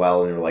playing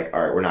well, and they were like,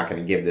 all right, we're not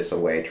going to give this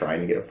away, trying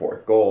to get a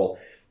 4th goal,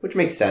 which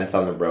makes sense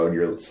on the road.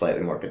 You're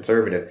slightly more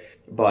conservative,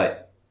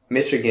 but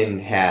Michigan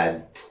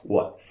had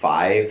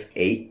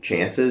 5-8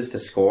 chances to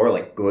score,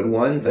 like, good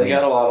ones. They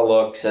got a lot of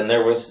looks, and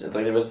there was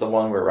the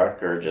one where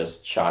Rutger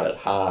just shot it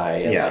high,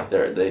 and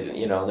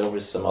there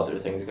was some other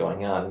things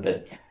going on.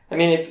 But I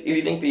mean, if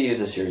you think BU is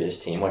a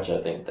serious team, which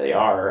I think they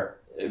are,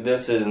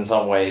 this is in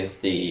some ways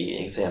the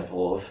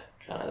example of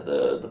kind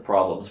of the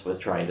problems with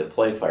trying to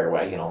play Fire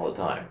Wagon all the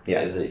time.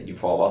 Yeah. Is that you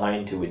fall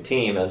behind to a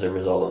team as a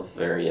result of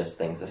various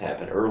things that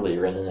happen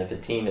earlier, and then if a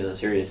team is a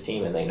serious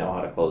team and they know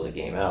how to close a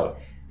game out,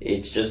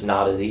 it's just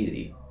not as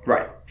easy.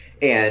 Right.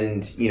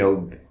 And,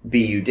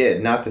 BU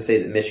did. Not to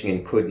say that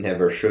Michigan couldn't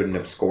have or shouldn't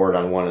have scored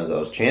on one of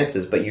those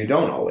chances, but you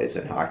don't always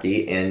in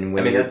hockey. And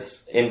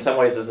that's, in some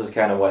ways, this is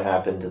kind of what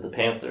happened to the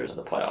Panthers in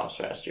the playoffs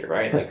last year,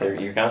 right? Like,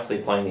 you're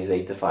constantly playing these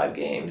 8-5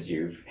 games.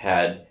 You've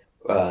had,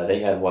 they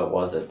had,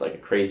 like a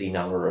crazy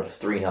number of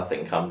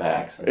 3-0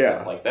 comebacks and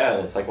stuff like that.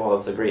 And it's like, well,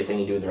 it's a great thing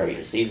to do in the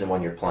regular season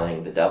when you're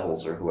playing the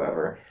Devils or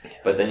whoever.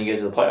 But then you get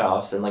to the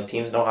playoffs, and, like,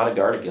 teams know how to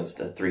guard against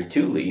a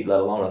 3-2 lead,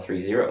 let alone a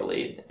 3-0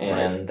 lead.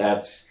 And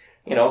that's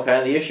kind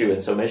of the issue.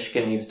 And so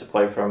Michigan needs to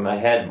play from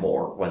ahead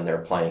more when they're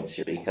playing,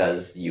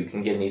 because you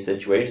can get in these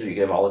situations where you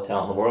can have all the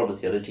talent in the world, but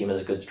the other team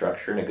has a good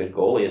structure and a good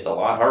goalie. It's a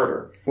lot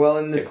harder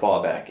to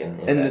claw back in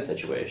that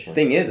situation. The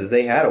thing is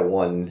they had a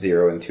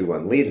 1-0 and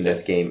 2-1 lead in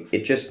this game.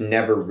 It just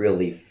never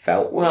really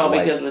felt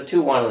because the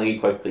 2-1 lead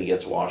quickly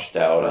gets washed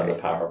out on the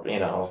power,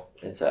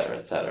 et cetera,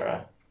 et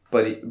cetera.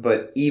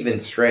 But even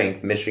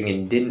strength,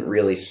 Michigan didn't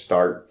really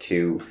start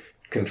to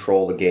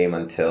control the game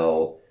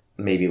until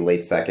maybe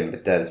late second,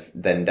 but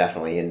then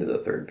definitely into the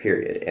third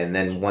period. And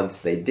then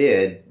once they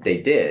did.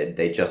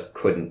 They just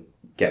couldn't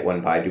get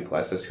one by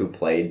Duplessis, who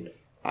played,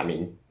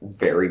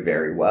 very,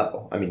 very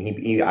well.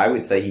 I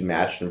would say he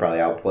matched and probably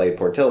outplayed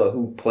Portillo,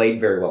 who played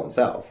very well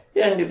himself.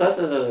 Yeah, and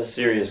Duplessis is a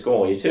serious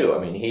goalie, too.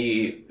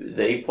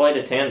 They played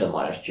a tandem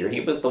last year.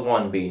 He was the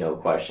 1B, no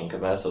question.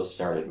 Comesso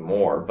started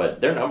more, but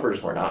their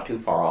numbers were not too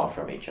far off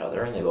from each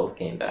other, and they both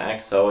came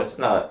back, so it's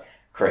not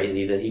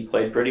crazy that he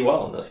played pretty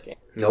well in this game.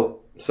 Nope.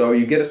 So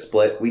you get a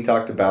split. We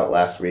talked about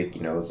last week,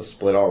 it was a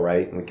split all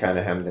right, and we kind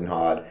of hemmed and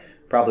hawed.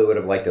 Probably would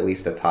have liked at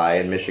least a tie,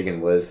 and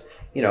Michigan was,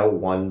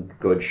 one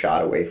good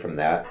shot away from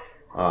that.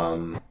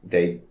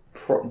 They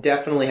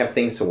definitely have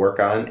things to work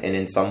on, and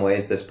in some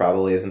ways this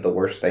probably isn't the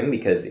worst thing,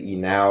 because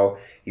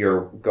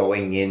you're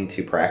going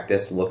into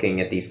practice looking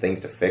at these things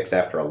to fix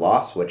after a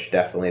loss, which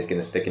definitely is going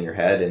to stick in your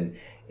head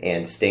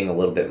and sting a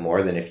little bit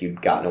more than if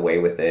you'd gotten away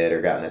with it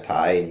or gotten a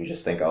tie and you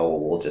just think, oh, well,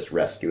 we'll just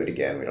rescue it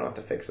again, we don't have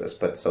to fix this.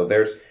 But so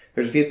there's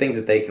a few things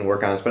that they can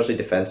work on, especially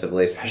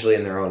defensively, especially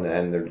in their own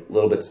end. They're a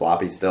little bit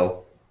sloppy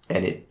still,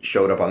 and it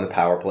showed up on the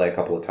power play a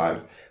couple of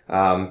times.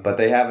 But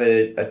they have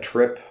a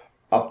trip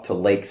up to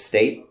Lake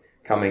State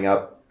coming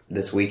up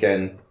this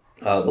weekend.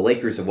 The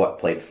Lakers have,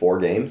 played 4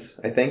 games,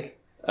 I think?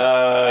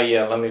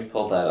 Yeah, let me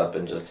pull that up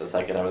in just a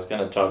second. I was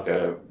going to talk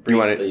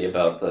briefly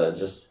about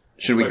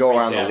Should we go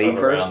around the league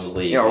first?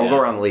 We'll go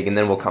around the league, and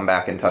then we'll come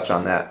back and touch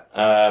on that.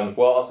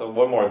 Also,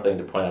 one more thing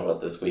to point out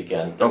about this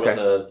weekend. There was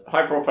a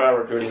high-profile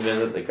recruiting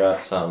visit that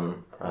got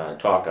some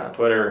talk on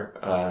Twitter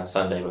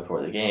Sunday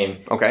before the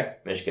game. Okay.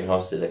 Michigan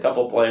hosted a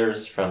couple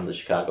players from the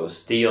Chicago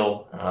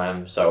Steel.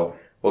 So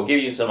we'll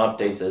give you some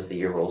updates as the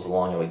year rolls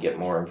along and we get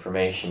more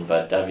information.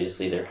 But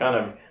obviously, they're kind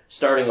of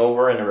starting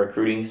over in a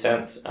recruiting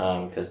sense,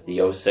 because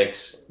the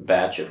 06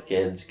 batch of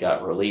kids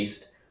got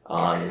released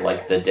on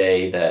the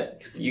day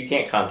that, cause you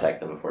can't contact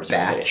them before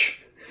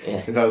batch.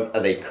 Yeah. Are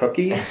they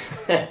cookies?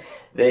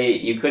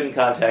 You couldn't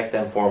contact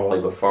them formally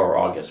before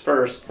August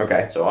 1st.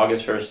 Okay. So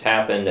August 1st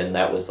happened, and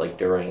that was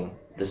during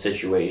the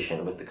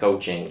situation with the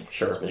coaching.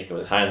 Sure. So Michigan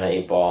was high on the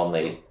 8 ball, and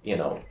they,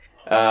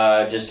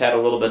 just had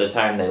a little bit of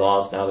time. They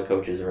lost. Now the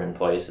coaches are in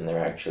place, and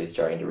they're actually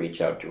starting to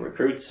reach out to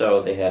recruits.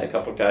 So they had a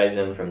couple guys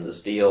in from the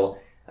Steel,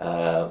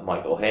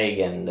 Michael Haig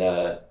and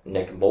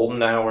Nick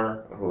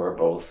Moldenauer, who are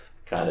both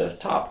kind of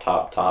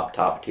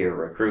top tier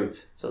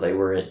recruits. So they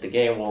were at the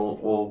game.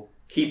 We'll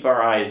keep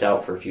our eyes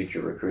out for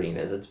future recruiting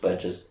visits, but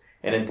just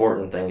an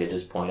important thing to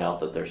just point out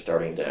that they're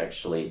starting to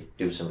actually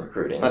do some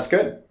recruiting. That's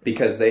good,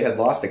 because they had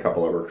lost a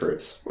couple of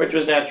recruits. Which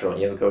was natural.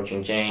 You have a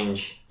coaching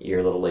change, you're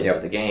a little late to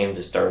the game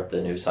to start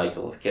the new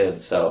cycle of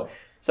kids, so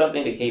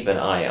something to keep an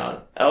eye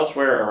on.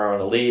 Elsewhere around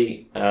the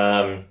league,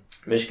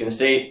 Michigan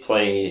State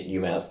played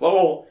UMass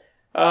Lowell.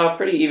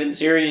 Pretty even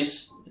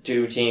series. The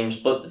 2 teams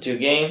split the 2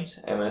 games.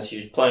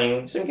 MSU's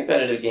playing some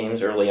competitive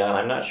games early on.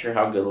 I'm not sure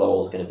how good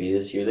Lowell's going to be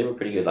this year. They were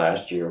pretty good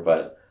last year,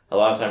 but a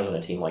lot of times when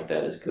a team like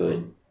that is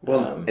good.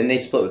 Well, and they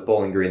split with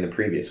Bowling Green the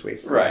previous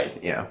week. Right.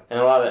 Yeah.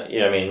 And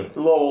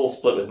Lowell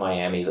split with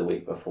Miami the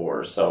week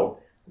before, so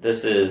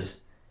this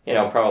is,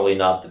 probably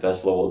not the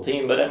best Lowell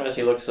team, but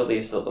MSU looks at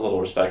least a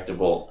little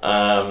respectable.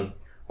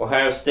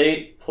 Ohio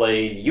State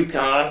played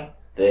UConn.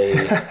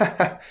 They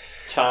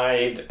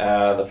tied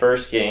the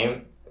first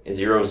game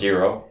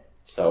 0-0.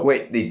 So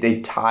wait,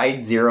 they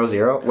tied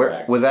 0-0?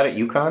 Where was that at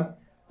UConn?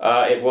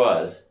 It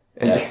was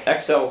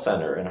at XL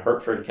Center in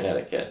Hartford,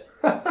 Connecticut.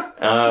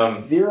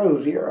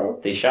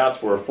 0-0. The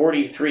shots were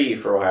 43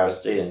 for Ohio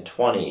State and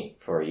 20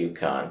 for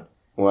UConn.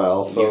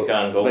 Well, so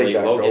UConn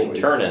goalie Logan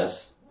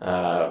Turnus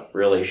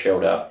really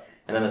showed up.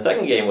 And then the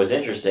second game was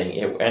interesting.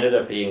 It ended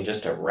up being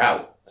just a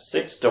rout,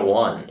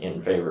 6-1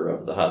 in favor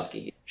of the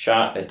Huskies.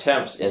 Shot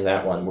attempts in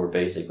that one were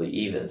basically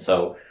even.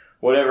 So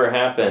whatever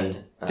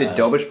happened... Did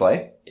Dobish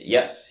play?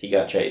 Yes, he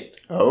got chased.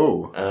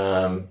 Oh.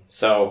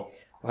 So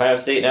Ohio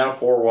State now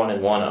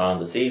 4-1-1 on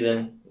the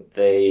season.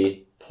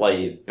 They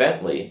play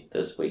Bentley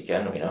this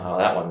weekend. We know how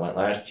that one went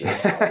last year.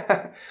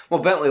 So.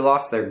 Well, Bentley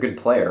lost their good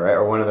player, right?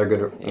 Or one of their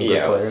good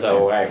players.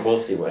 So we'll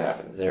see what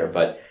happens there.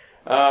 But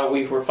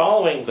we were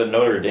following the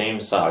Notre Dame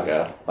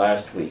saga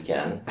last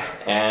weekend,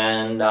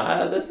 and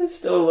this is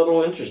still a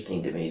little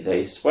interesting to me.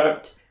 They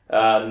swept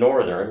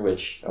Northern,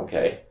 which,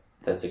 okay,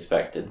 that's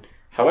expected.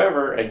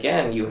 However,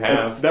 again, you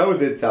have... That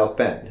was in South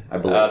Bend, I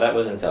believe. That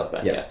was in South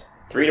Bend, yes.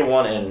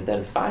 3-1 and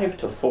then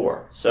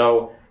 5-4.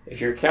 So, if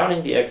you're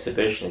counting the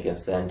exhibition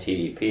against the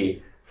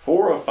NTDP,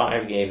 4 of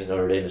 5 games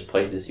Notre Dame has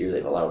played this year,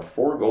 they've allowed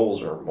 4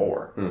 goals or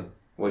more,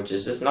 which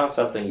is just not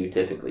something you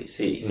typically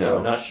see. So,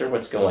 I'm not sure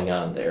what's going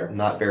on there.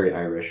 Not very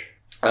Irish.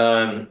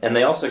 And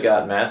they also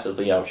got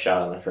massively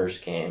outshot in the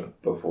first game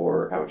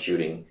before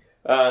outshooting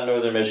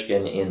Northern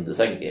Michigan in the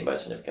second game by a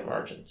significant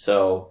margin.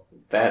 So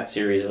that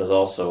series was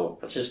also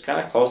just kind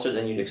of closer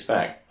than you'd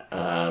expect.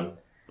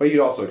 But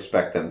you'd also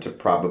expect them to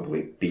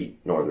probably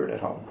beat Northern at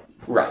home.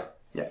 Right.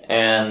 Yeah.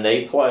 And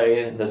they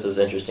play, this is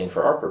interesting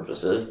for our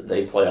purposes,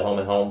 they play a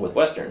home-and-home with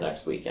Western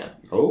next weekend.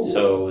 Oh.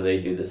 So they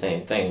do the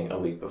same thing a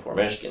week before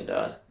Michigan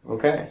does.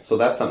 Okay, so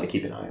that's something to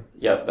keep an eye on.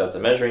 Yep, that's a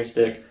measuring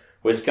stick.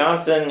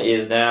 Wisconsin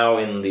is now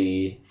in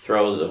the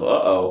throes of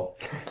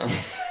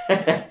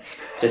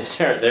to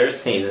start their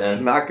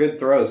season. Not good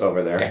throws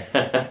over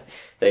there.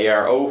 They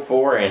are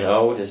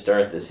 0-4-0 to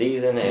start the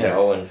season, and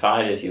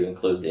 0-5 if you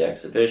include the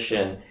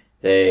exhibition.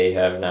 They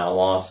have now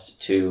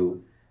lost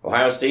to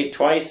Ohio State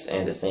twice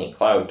and to St.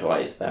 Cloud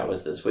twice. That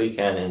was this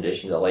weekend, in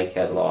addition to the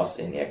Lakehead loss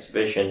in the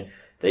exhibition.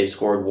 They've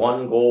scored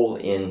 1 goal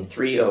in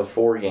 3 of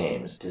 4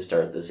 games to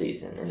start the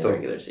season, in the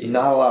regular season.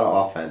 Not a lot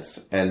of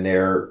offense, and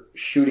their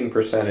shooting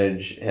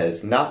percentage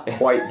has not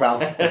quite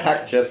bounced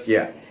back just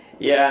yet.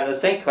 Yeah, and the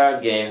St.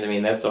 Cloud games, I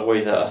mean, that's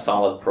always a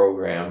solid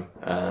program.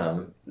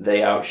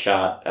 They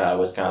outshot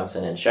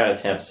Wisconsin in shot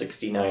attempts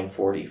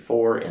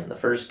 69-44 in the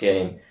first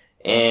game,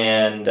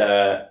 and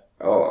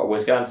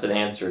Wisconsin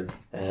answered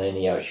in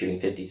the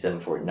outshooting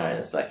 57-49 in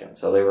the second.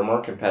 So they were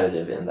more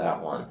competitive in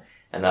that one.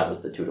 And that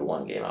was the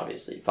 2-1 game,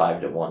 obviously.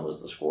 5-1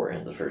 was the score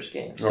in the first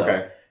game.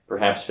 So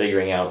perhaps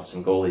figuring out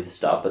some goalie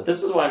stuff. But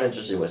this is why I'm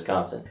interested in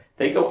Wisconsin.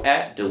 They go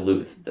at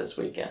Duluth this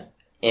weekend.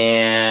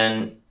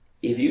 And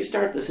if you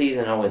start the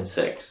season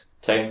 0-6,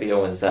 technically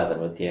 0-7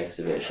 with the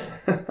exhibition,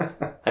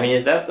 I mean,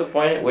 is that the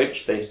point at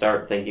which they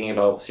start thinking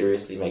about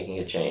seriously making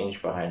a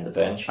change behind the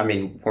bench? I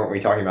mean, weren't we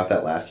talking about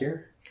that last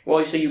year?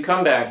 Well, so you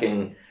come back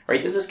and,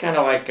 right, this is kind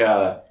of like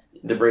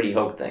the Brady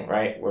Hoke thing,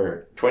 right?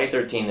 Where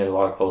 2013, there's a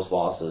lot of close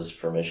losses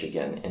for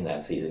Michigan in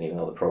that season, even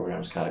though the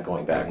program's kind of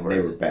going backwards.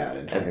 They were bad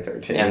in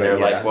 2013. And they're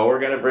like, well, we're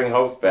going to bring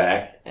Hoke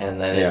back,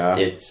 and then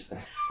it's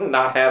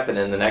not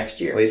happening the next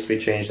year. At least we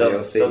changed the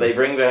OC. So they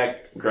bring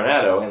back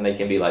Granato, and they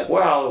can be like,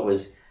 well, it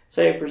was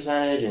save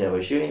percentage, and it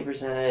was shooting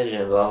percentage,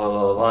 and blah, blah,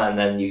 blah, blah, and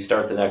then you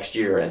start the next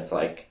year, and it's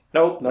like,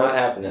 nope, not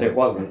happening. It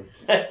wasn't.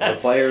 The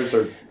players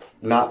are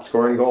not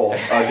scoring goals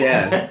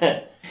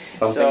again.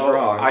 Something's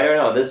wrong. I don't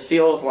know. This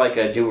feels like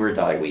a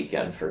do-or-die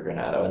weekend for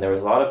Granato. And there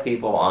was a lot of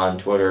people on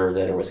Twitter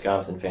that are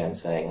Wisconsin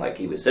fans saying, like,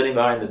 he was sitting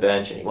behind the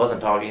bench and he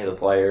wasn't talking to the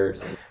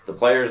players. And the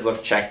players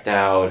looked checked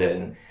out.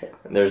 And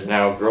there's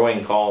now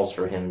growing calls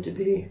for him to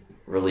be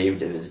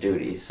relieved of his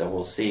duties. So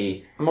we'll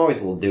see. I'm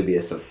always a little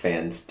dubious of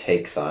fans'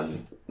 takes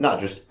on not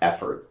just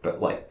effort,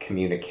 but, like,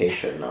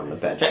 communication on the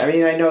bench. I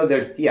mean, I know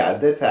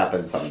that's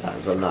happened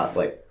sometimes. I'm not,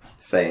 like,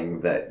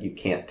 saying that you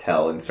can't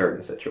tell in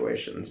certain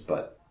situations,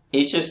 but...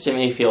 It just, to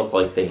me, feels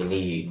like they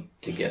need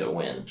to get a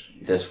win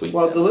this week.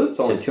 Well, Duluth's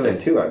only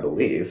 2-2, I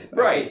believe.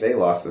 Right. They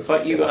lost this week.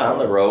 But you go on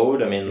the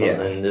road, I mean,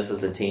 and this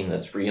is a team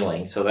that's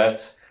reeling. So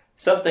that's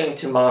something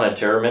to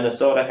monitor.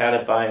 Minnesota had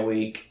a bye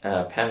week.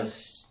 Penn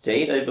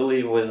State, I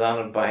believe, was on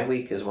a bye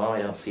week as well.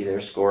 I don't see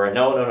their score.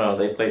 No.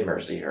 They played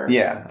Mercyhurst.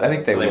 Yeah, I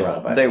think they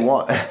won. They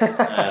won.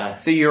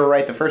 So you were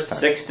right the first time.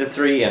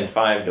 6-3 and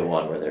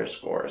 5-1 were their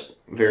scores.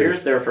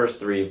 Here's their first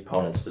 3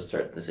 opponents to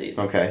start the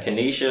season. Okay.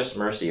 Canisius,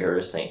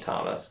 Mercyhurst, St.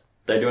 Thomas.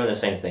 They're doing the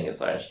same thing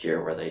as last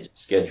year where they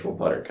schedule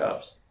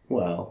Buttercups.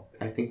 Well,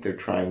 I think they're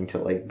trying to,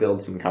 like,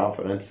 build some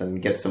confidence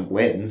and get some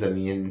wins. I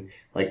mean,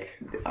 like,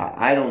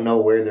 I don't know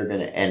where they're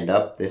going to end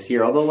up this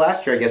year. Although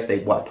last year, I guess they,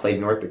 played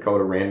North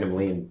Dakota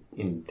randomly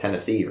in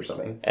Tennessee or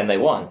something. And they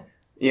won.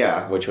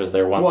 Yeah. Which was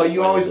their one. Well,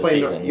 you always play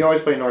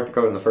North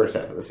Dakota in the first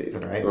half of the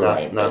season, right?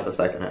 Not the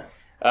second half.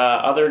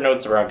 Other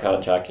notes around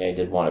college hockey I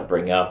did want to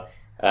bring up.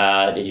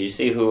 Did you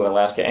see who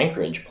Alaska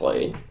Anchorage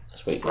played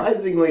this weekend?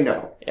 Surprisingly,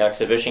 no.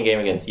 Exhibition game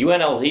against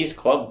UNLV's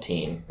club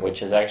team, which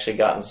has actually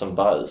gotten some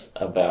buzz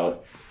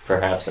about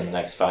perhaps in the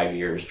next 5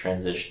 years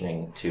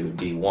transitioning to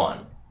D1.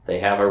 They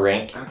have a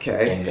rink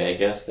in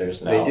Vegas.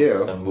 There's now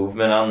some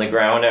movement on the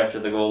ground after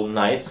the Golden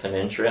Knights, some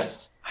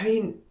interest. I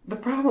mean,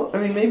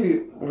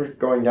 maybe we're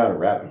going down a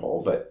rabbit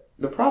hole, but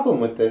the problem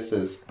with this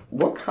is,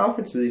 what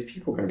conference are these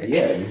people going to be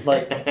in?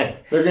 Like,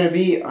 they're going to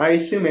be, I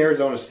assume,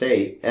 Arizona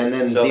State, and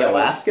then the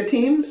Alaska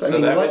teams?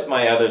 That was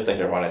my other thing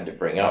I wanted to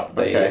bring up.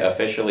 They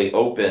officially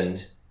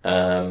opened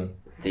the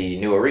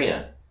new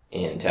arena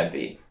in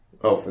Tempe.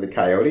 Oh, for the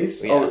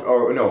Coyotes? Yeah.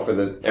 For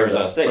the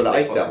Arizona State. For the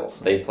Ice Devils.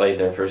 They played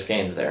their first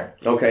games there.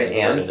 Okay,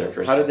 and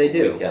how did they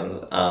do? Weekends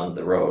on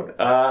the road.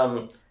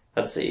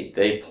 Let's see.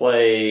 They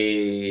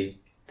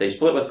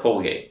split with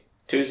Colgate.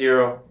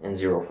 2-0 and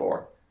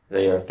 0-4.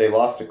 They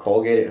lost to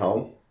Colgate at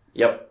home?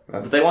 Yep.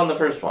 They won the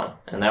first one,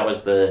 and that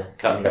was the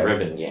cut the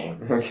ribbon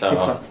game.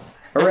 So,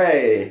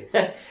 hooray!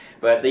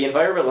 But the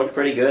environment looked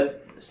pretty good.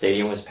 The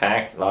stadium was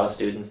packed. A lot of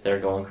students there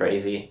going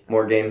crazy.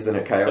 More games than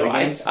at Coyote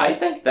games? I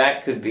think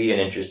that could be an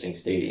interesting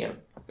stadium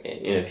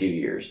in a few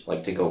years,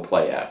 like to go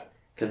play at.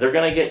 Because they're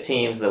going to get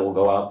teams that will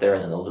go out there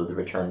and then they'll do the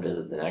return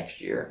visit the next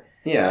year.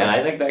 Yeah. And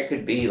I think that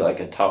could be like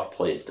a tough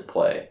place to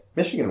play.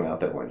 Michigan went out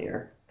there one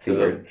year,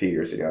 a few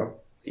years ago.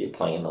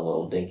 Playing in the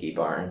little dinky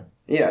barn.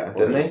 Yeah,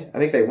 didn't they? I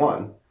think they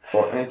won.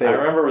 I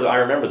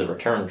remember the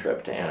return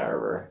trip to Ann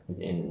Arbor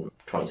in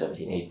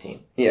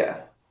 2017-18.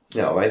 Yeah.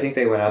 No, I think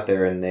they went out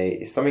there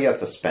and somebody got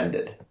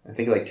suspended. I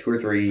think like 2 or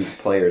 3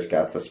 players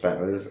got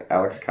suspended.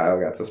 Alex Kyle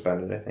got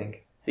suspended, I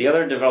think. The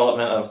other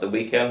development of the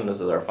weekend,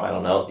 this is our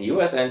final note, the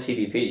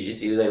USNTDP, did you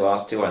see who they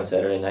lost to on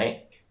Saturday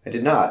night? I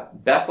did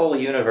not. Bethel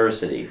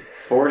University,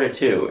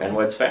 4-2. And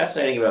what's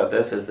fascinating about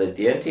this is that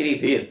the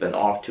NTDP has been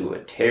off to a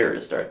tear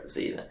to start the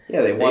season.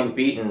 Yeah, they've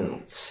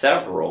beaten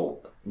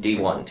several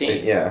D1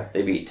 teams. Yeah.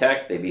 They beat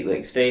Tech, they beat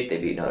Lake State, they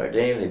beat Notre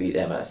Dame, they beat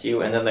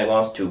MSU, and then they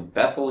lost to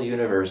Bethel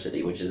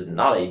University, which is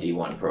not a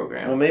D1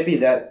 program. Well, maybe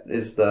that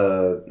is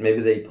maybe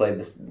they played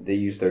this, they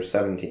used their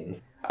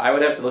 17s. I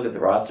would have to look at the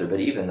roster, but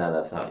even then,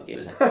 that's not a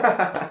game.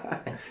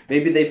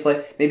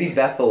 Maybe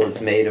Bethel is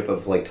made up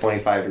of like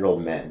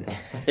 25-year-old men.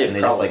 And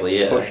they just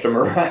pushed them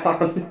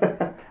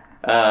around.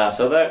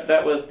 So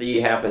that was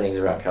the happenings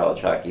around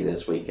college hockey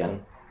this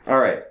weekend. All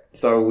right.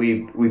 So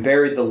we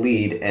buried the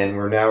lead, and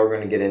we're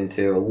going to get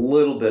into a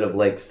little bit of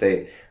Lake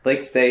State.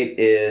 Lake State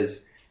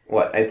is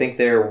what? I think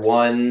they're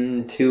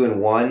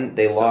 1-2-1.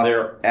 They lost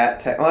at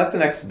Tech. Well, that's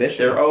an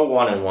exhibition. They're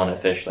 0-1-1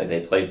 officially. They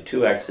played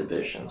 2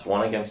 exhibitions,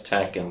 one against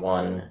Tech and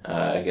one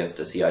against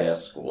a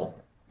CIS school.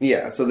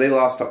 Yeah, so they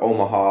lost to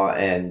Omaha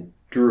and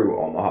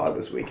drew Omaha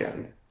this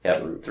weekend.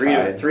 Yep,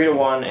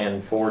 3-1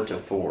 and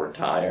 4-4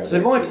 tie. So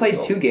they've only played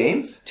 2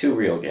 games? 2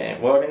 real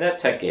games. Well, I mean, that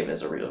Tech game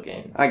is a real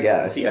game. I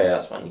guess. The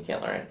CIS one, you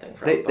can't learn anything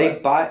from.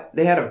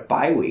 They had a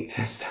bye week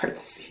to start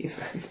the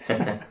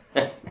season.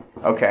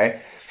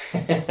 Okay.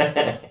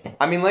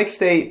 I mean, Lake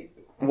State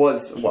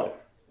was,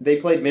 what? They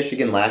played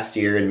Michigan last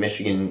year, and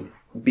Michigan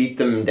beat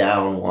them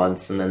down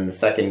once, and then the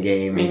second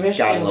game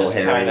got a little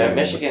hairy.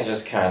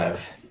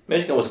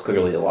 Michigan was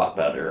clearly a lot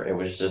better. It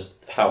was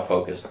just how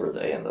focused were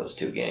they in those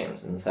 2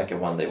 games. In the second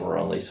one, they were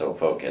only so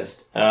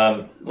focused.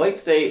 Lake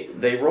State,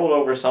 they rolled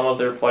over some of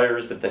their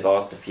players, but they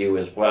lost a few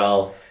as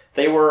well.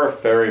 They were a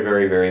very,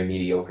 very, very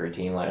mediocre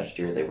team last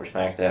year. They were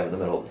smack dab in the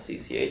middle of the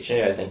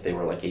CCHA. I think they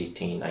were like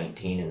 18,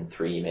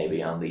 19-3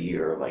 maybe on the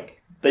year.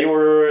 They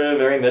were a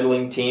very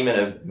middling team in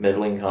a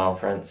middling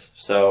conference.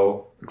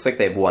 So looks like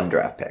they have 1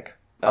 draft pick.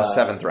 A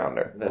 7th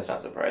rounder. That's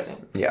not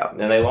surprising. Yeah. And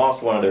they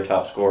lost one of their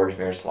top scorers,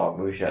 Miroslav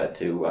Musha,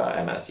 to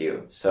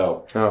MSU.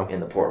 So in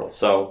the portal.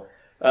 So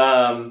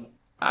I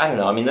don't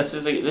know. I mean, this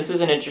is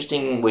an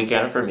interesting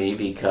weekend for me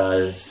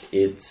because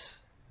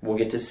we'll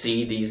get to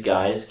see these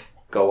guys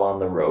go on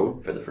the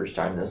road for the first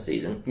time this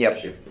season. Yep.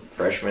 Actually,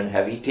 freshman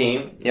heavy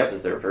team. Yep. This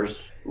is their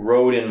first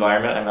road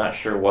environment. I'm not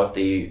sure what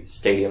the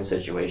stadium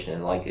situation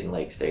is like in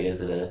Lake State.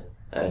 Is it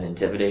an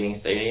intimidating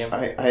stadium?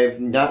 I have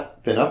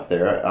not been up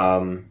there.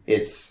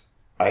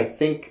 I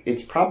think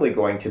it's probably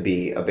going to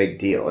be a big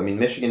deal. I mean,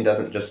 Michigan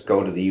doesn't just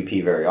go to the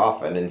UP very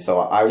often, and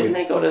so Didn't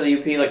they go to the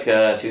UP like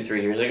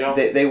 2-3 years ago?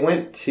 They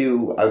went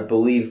to, I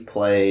believe,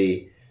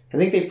 I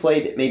think they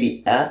played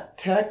maybe at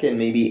Tech and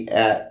maybe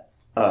at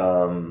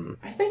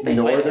I think they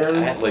Northern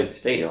played at Lake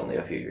State only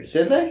a few years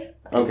ago. Did they?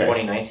 Okay.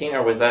 2019,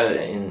 or was that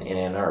in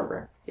Ann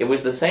Arbor? It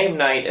was the same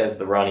night as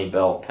the Ronnie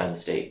Bell Penn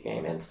State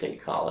game in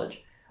State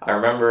College. I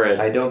remember it.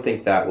 I don't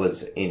think that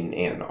was in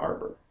Ann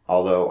Arbor.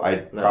 Although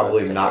I'm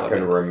probably not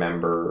going to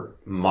remember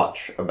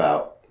much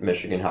about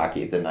Michigan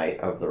hockey the night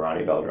of the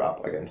Ronnie Bell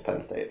drop against Penn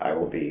State. I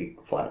will be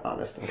flat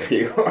honest with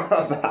you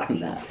about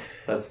that.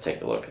 Let's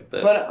take a look at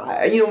this. But,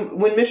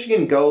 when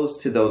Michigan goes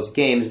to those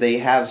games, they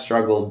have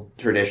struggled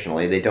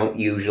traditionally. They don't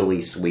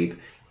usually sweep.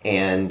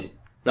 And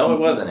no, it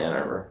was in Ann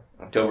Arbor.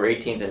 October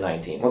 18th and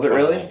 19th. Was it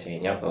really?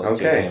 19. Yep, those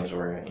 2 games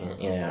were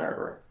in Ann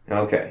Arbor.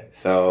 Okay,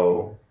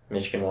 so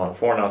Michigan won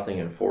 4-0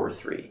 and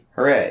 4-3.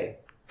 Hooray.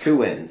 2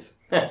 wins.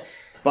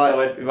 But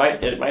so it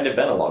might have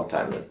been a long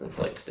time since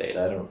Lake State.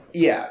 I don't.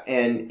 Yeah,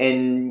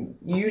 and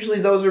usually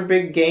those are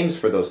big games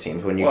for those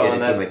teams when you get a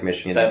team like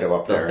Michigan to go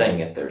up there. That's the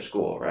thing at their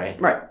school, right?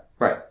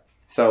 Right.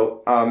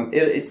 So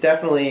it's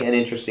definitely an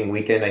interesting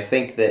weekend. I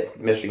think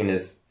that Michigan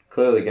is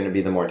clearly going to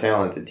be the more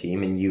talented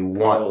team, and you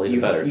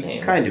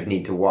kind of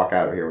need to walk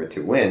out of here with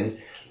 2 wins.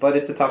 But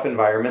it's a tough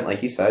environment,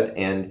 like you said,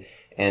 and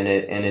an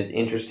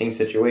interesting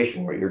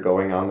situation where you're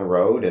going on the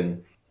road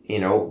and.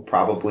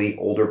 Probably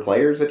older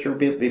players that you'll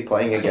be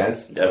playing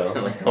against.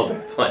 Definitely older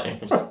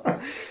players.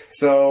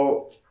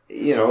 So,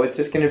 it's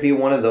just going to be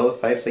one of those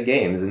types of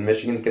games, and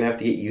Michigan's going to have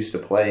to get used to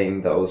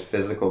playing those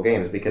physical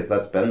games because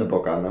that's been the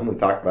book on them. We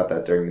talked about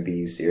that during the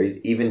BU series.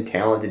 Even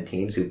talented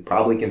teams who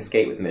probably can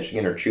skate with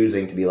Michigan are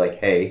choosing to be like,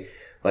 hey,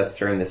 let's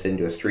turn this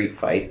into a street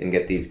fight and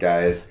get these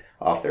guys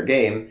off their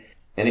game.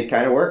 And it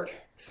kind of worked.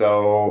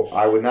 So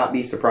I would not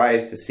be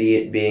surprised to see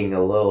it being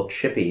a little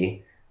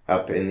chippy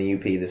up in the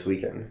UP this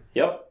weekend.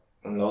 Yep.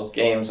 And those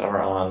games are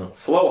on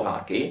Flow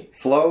Hockey.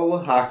 Flow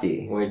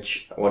Hockey.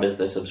 What is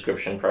the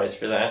subscription price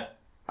for that?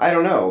 I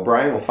don't know.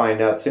 Brian will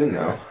find out soon,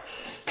 though.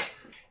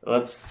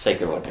 Let's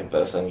take a look at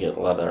this and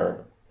let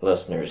our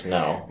listeners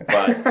know.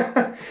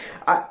 But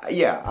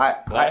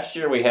last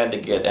year we had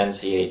to get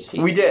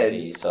NCHC. We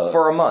did,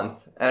 for a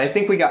month. And I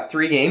think we got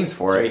 3 games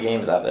for it. 3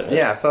 games out of it.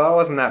 Yeah, so that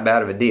wasn't that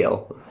bad of a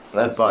deal.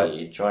 Let's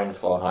see. Join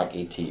Flow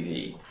Hockey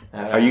TV.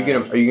 Are you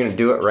gonna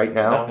do it right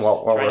now? I'm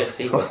just trying to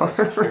see what the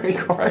subscription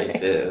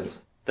price is.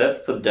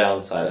 That's the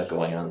downside of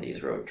going on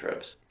these road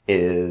trips.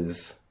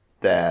 Is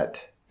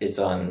that it's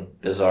on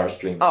Bizarre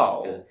Stream?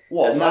 Oh,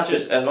 well, as much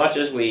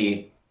as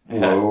we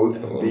loathe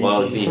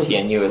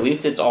BTNU, at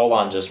least it's all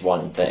on just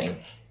one thing.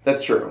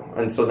 That's true.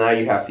 And so now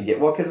you have to get...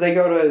 Well, because they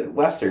go to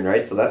Western,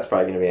 right? So that's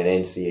probably going to be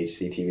an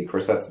NCHC TV. Of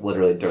course, that's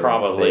literally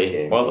during the state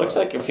game. Well, it looks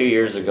like a few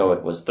years ago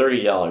it was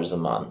 $30 a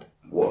month.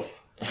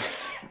 Woof.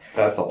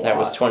 That's a lot. That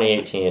was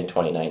 2018 and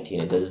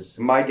 2019. It is.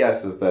 My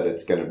guess is that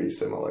it's going to be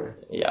similar.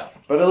 Yeah.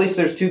 But at least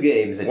there's 2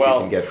 games that you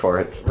can get for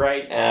it.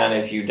 Right, and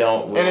if you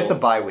don't... and it's a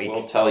bye week.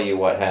 We'll tell you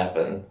what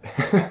happened.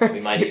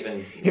 We might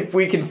even... if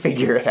we can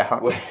figure it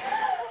out.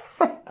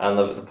 On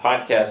the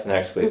podcast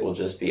next week will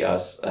just be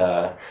us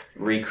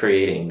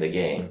recreating the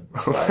game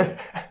by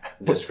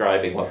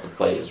describing what the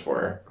plays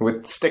were.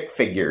 With stick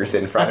figures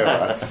in front of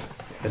us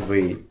as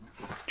we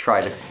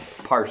try to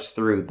parse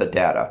through the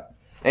data.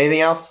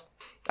 Anything else?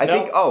 I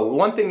think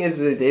one thing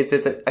is I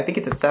think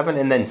it's at 7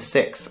 and then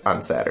 6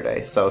 on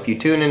Saturday. So if you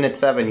tune in at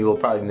 7, you will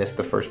probably miss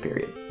the first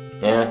period.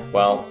 Yeah,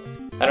 well,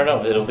 I don't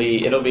know. It'll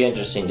be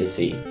interesting to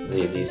see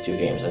these 2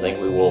 games. I think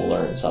we will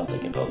learn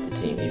something about the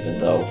team, even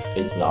though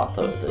it's not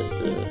the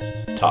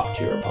top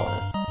tier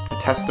opponent. A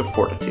test of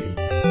fortitude.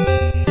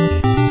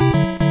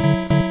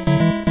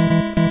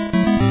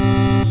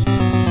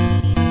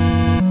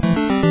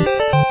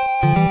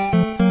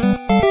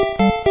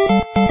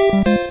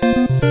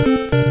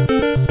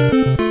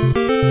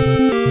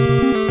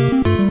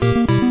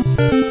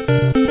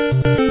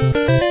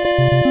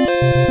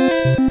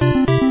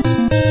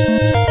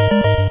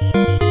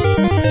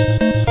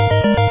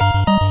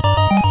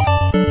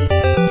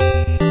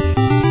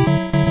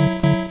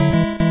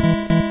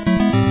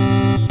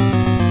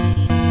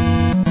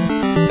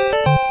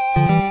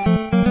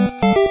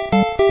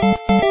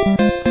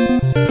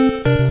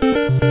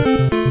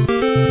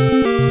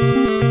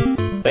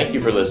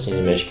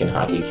 Michigan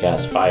Hockey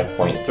Cast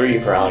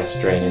 5.3 for Alex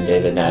Drain and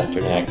David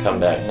Nasternak. Come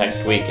back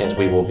next week as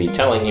we will be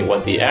telling you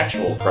what the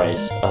actual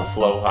price of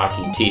Flow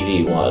Hockey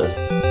TV was.